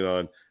putting it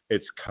on.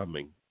 It's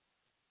coming.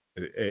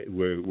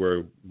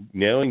 We're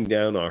nailing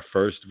down our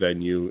first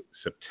venue,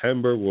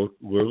 September.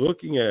 We're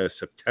looking at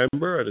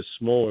September at a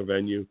smaller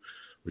venue.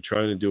 We're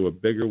trying to do a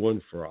bigger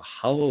one for a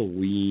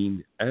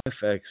Halloween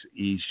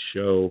FXE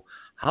show,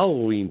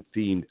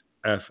 Halloween-themed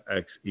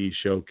FXE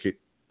show.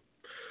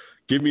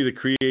 Give me the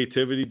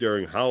creativity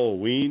during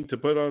Halloween to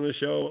put on a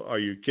show. Are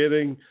you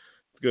kidding?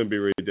 It's going to be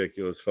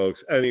ridiculous, folks.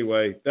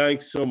 Anyway,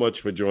 thanks so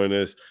much for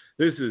joining us.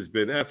 This has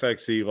been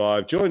FXE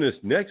Live. Join us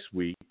next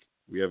week.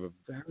 We have a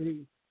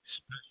very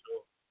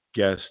special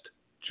guest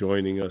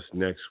joining us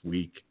next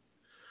week.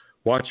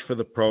 Watch for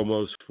the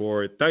promos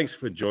for it. Thanks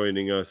for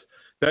joining us.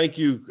 Thank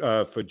you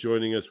for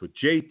joining us with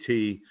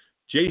JT,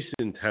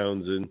 Jason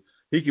Townsend.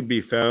 He can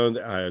be found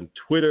on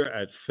Twitter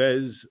at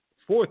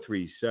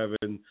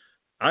Fez437.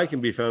 I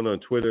can be found on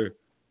Twitter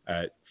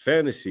at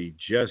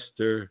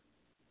FantasyJester,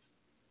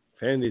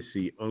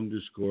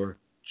 Fantasy_Jester.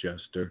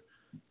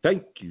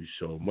 Thank you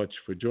so much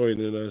for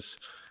joining us.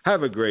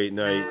 Have a great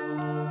night.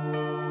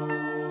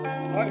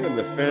 I am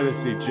the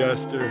Fantasy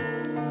Jester.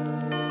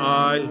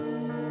 I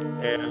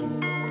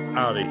am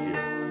out of here.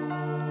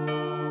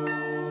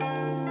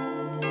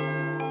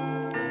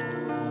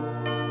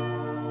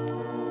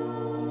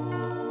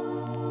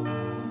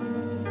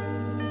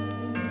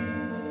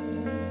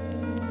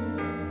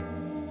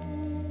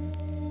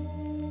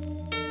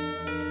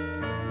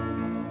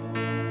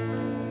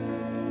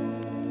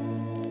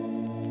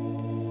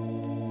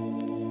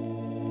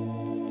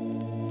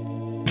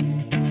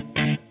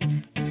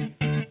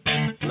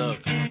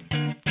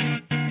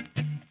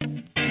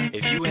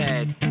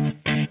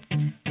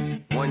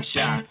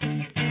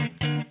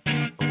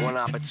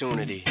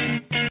 Opportunity.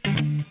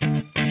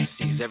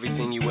 Seize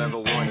everything you ever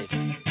wanted.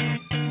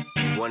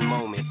 One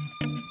moment.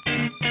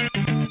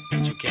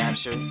 Did you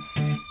capture it?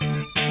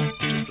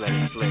 Just let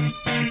it slip.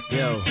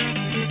 Yo.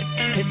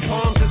 His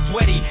palms are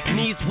sweaty,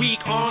 knees weak,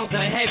 arms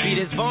are heavy.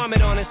 There's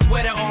vomit on his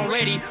sweater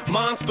already.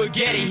 Mom's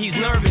spaghetti, he's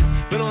nervous,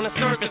 but on the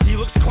surface he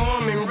looks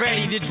calm and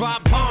ready to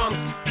drop bombs.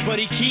 But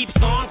he keeps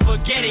on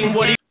forgetting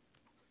what he...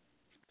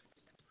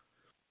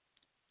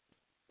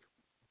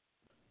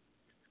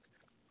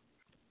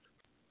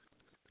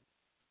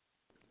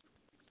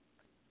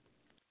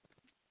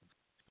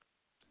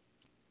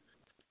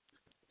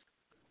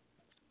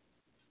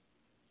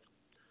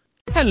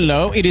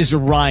 Hello, it is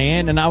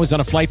Ryan, and I was on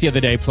a flight the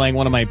other day playing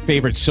one of my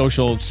favorite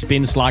social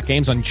spin slot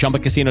games on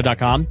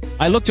ChumbaCasino.com.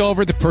 I looked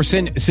over at the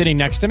person sitting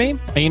next to me,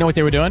 and you know what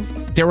they were doing?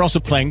 They were also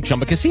playing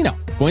Chumba Casino.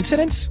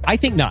 Coincidence? I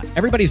think not.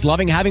 Everybody's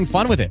loving having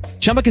fun with it.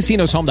 Chumba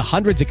Casino is home to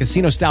hundreds of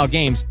casino-style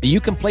games that you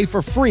can play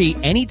for free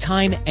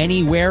anytime,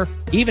 anywhere,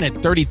 even at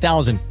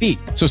 30,000 feet.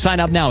 So sign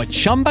up now at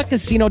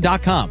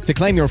ChumbaCasino.com to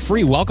claim your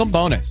free welcome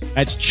bonus.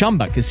 That's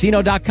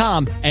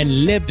ChumbaCasino.com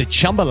and live the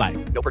Chumba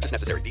life. No purchase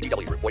necessary.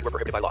 VGW Group. Void where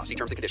prohibited by law. See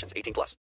terms and conditions. 18+.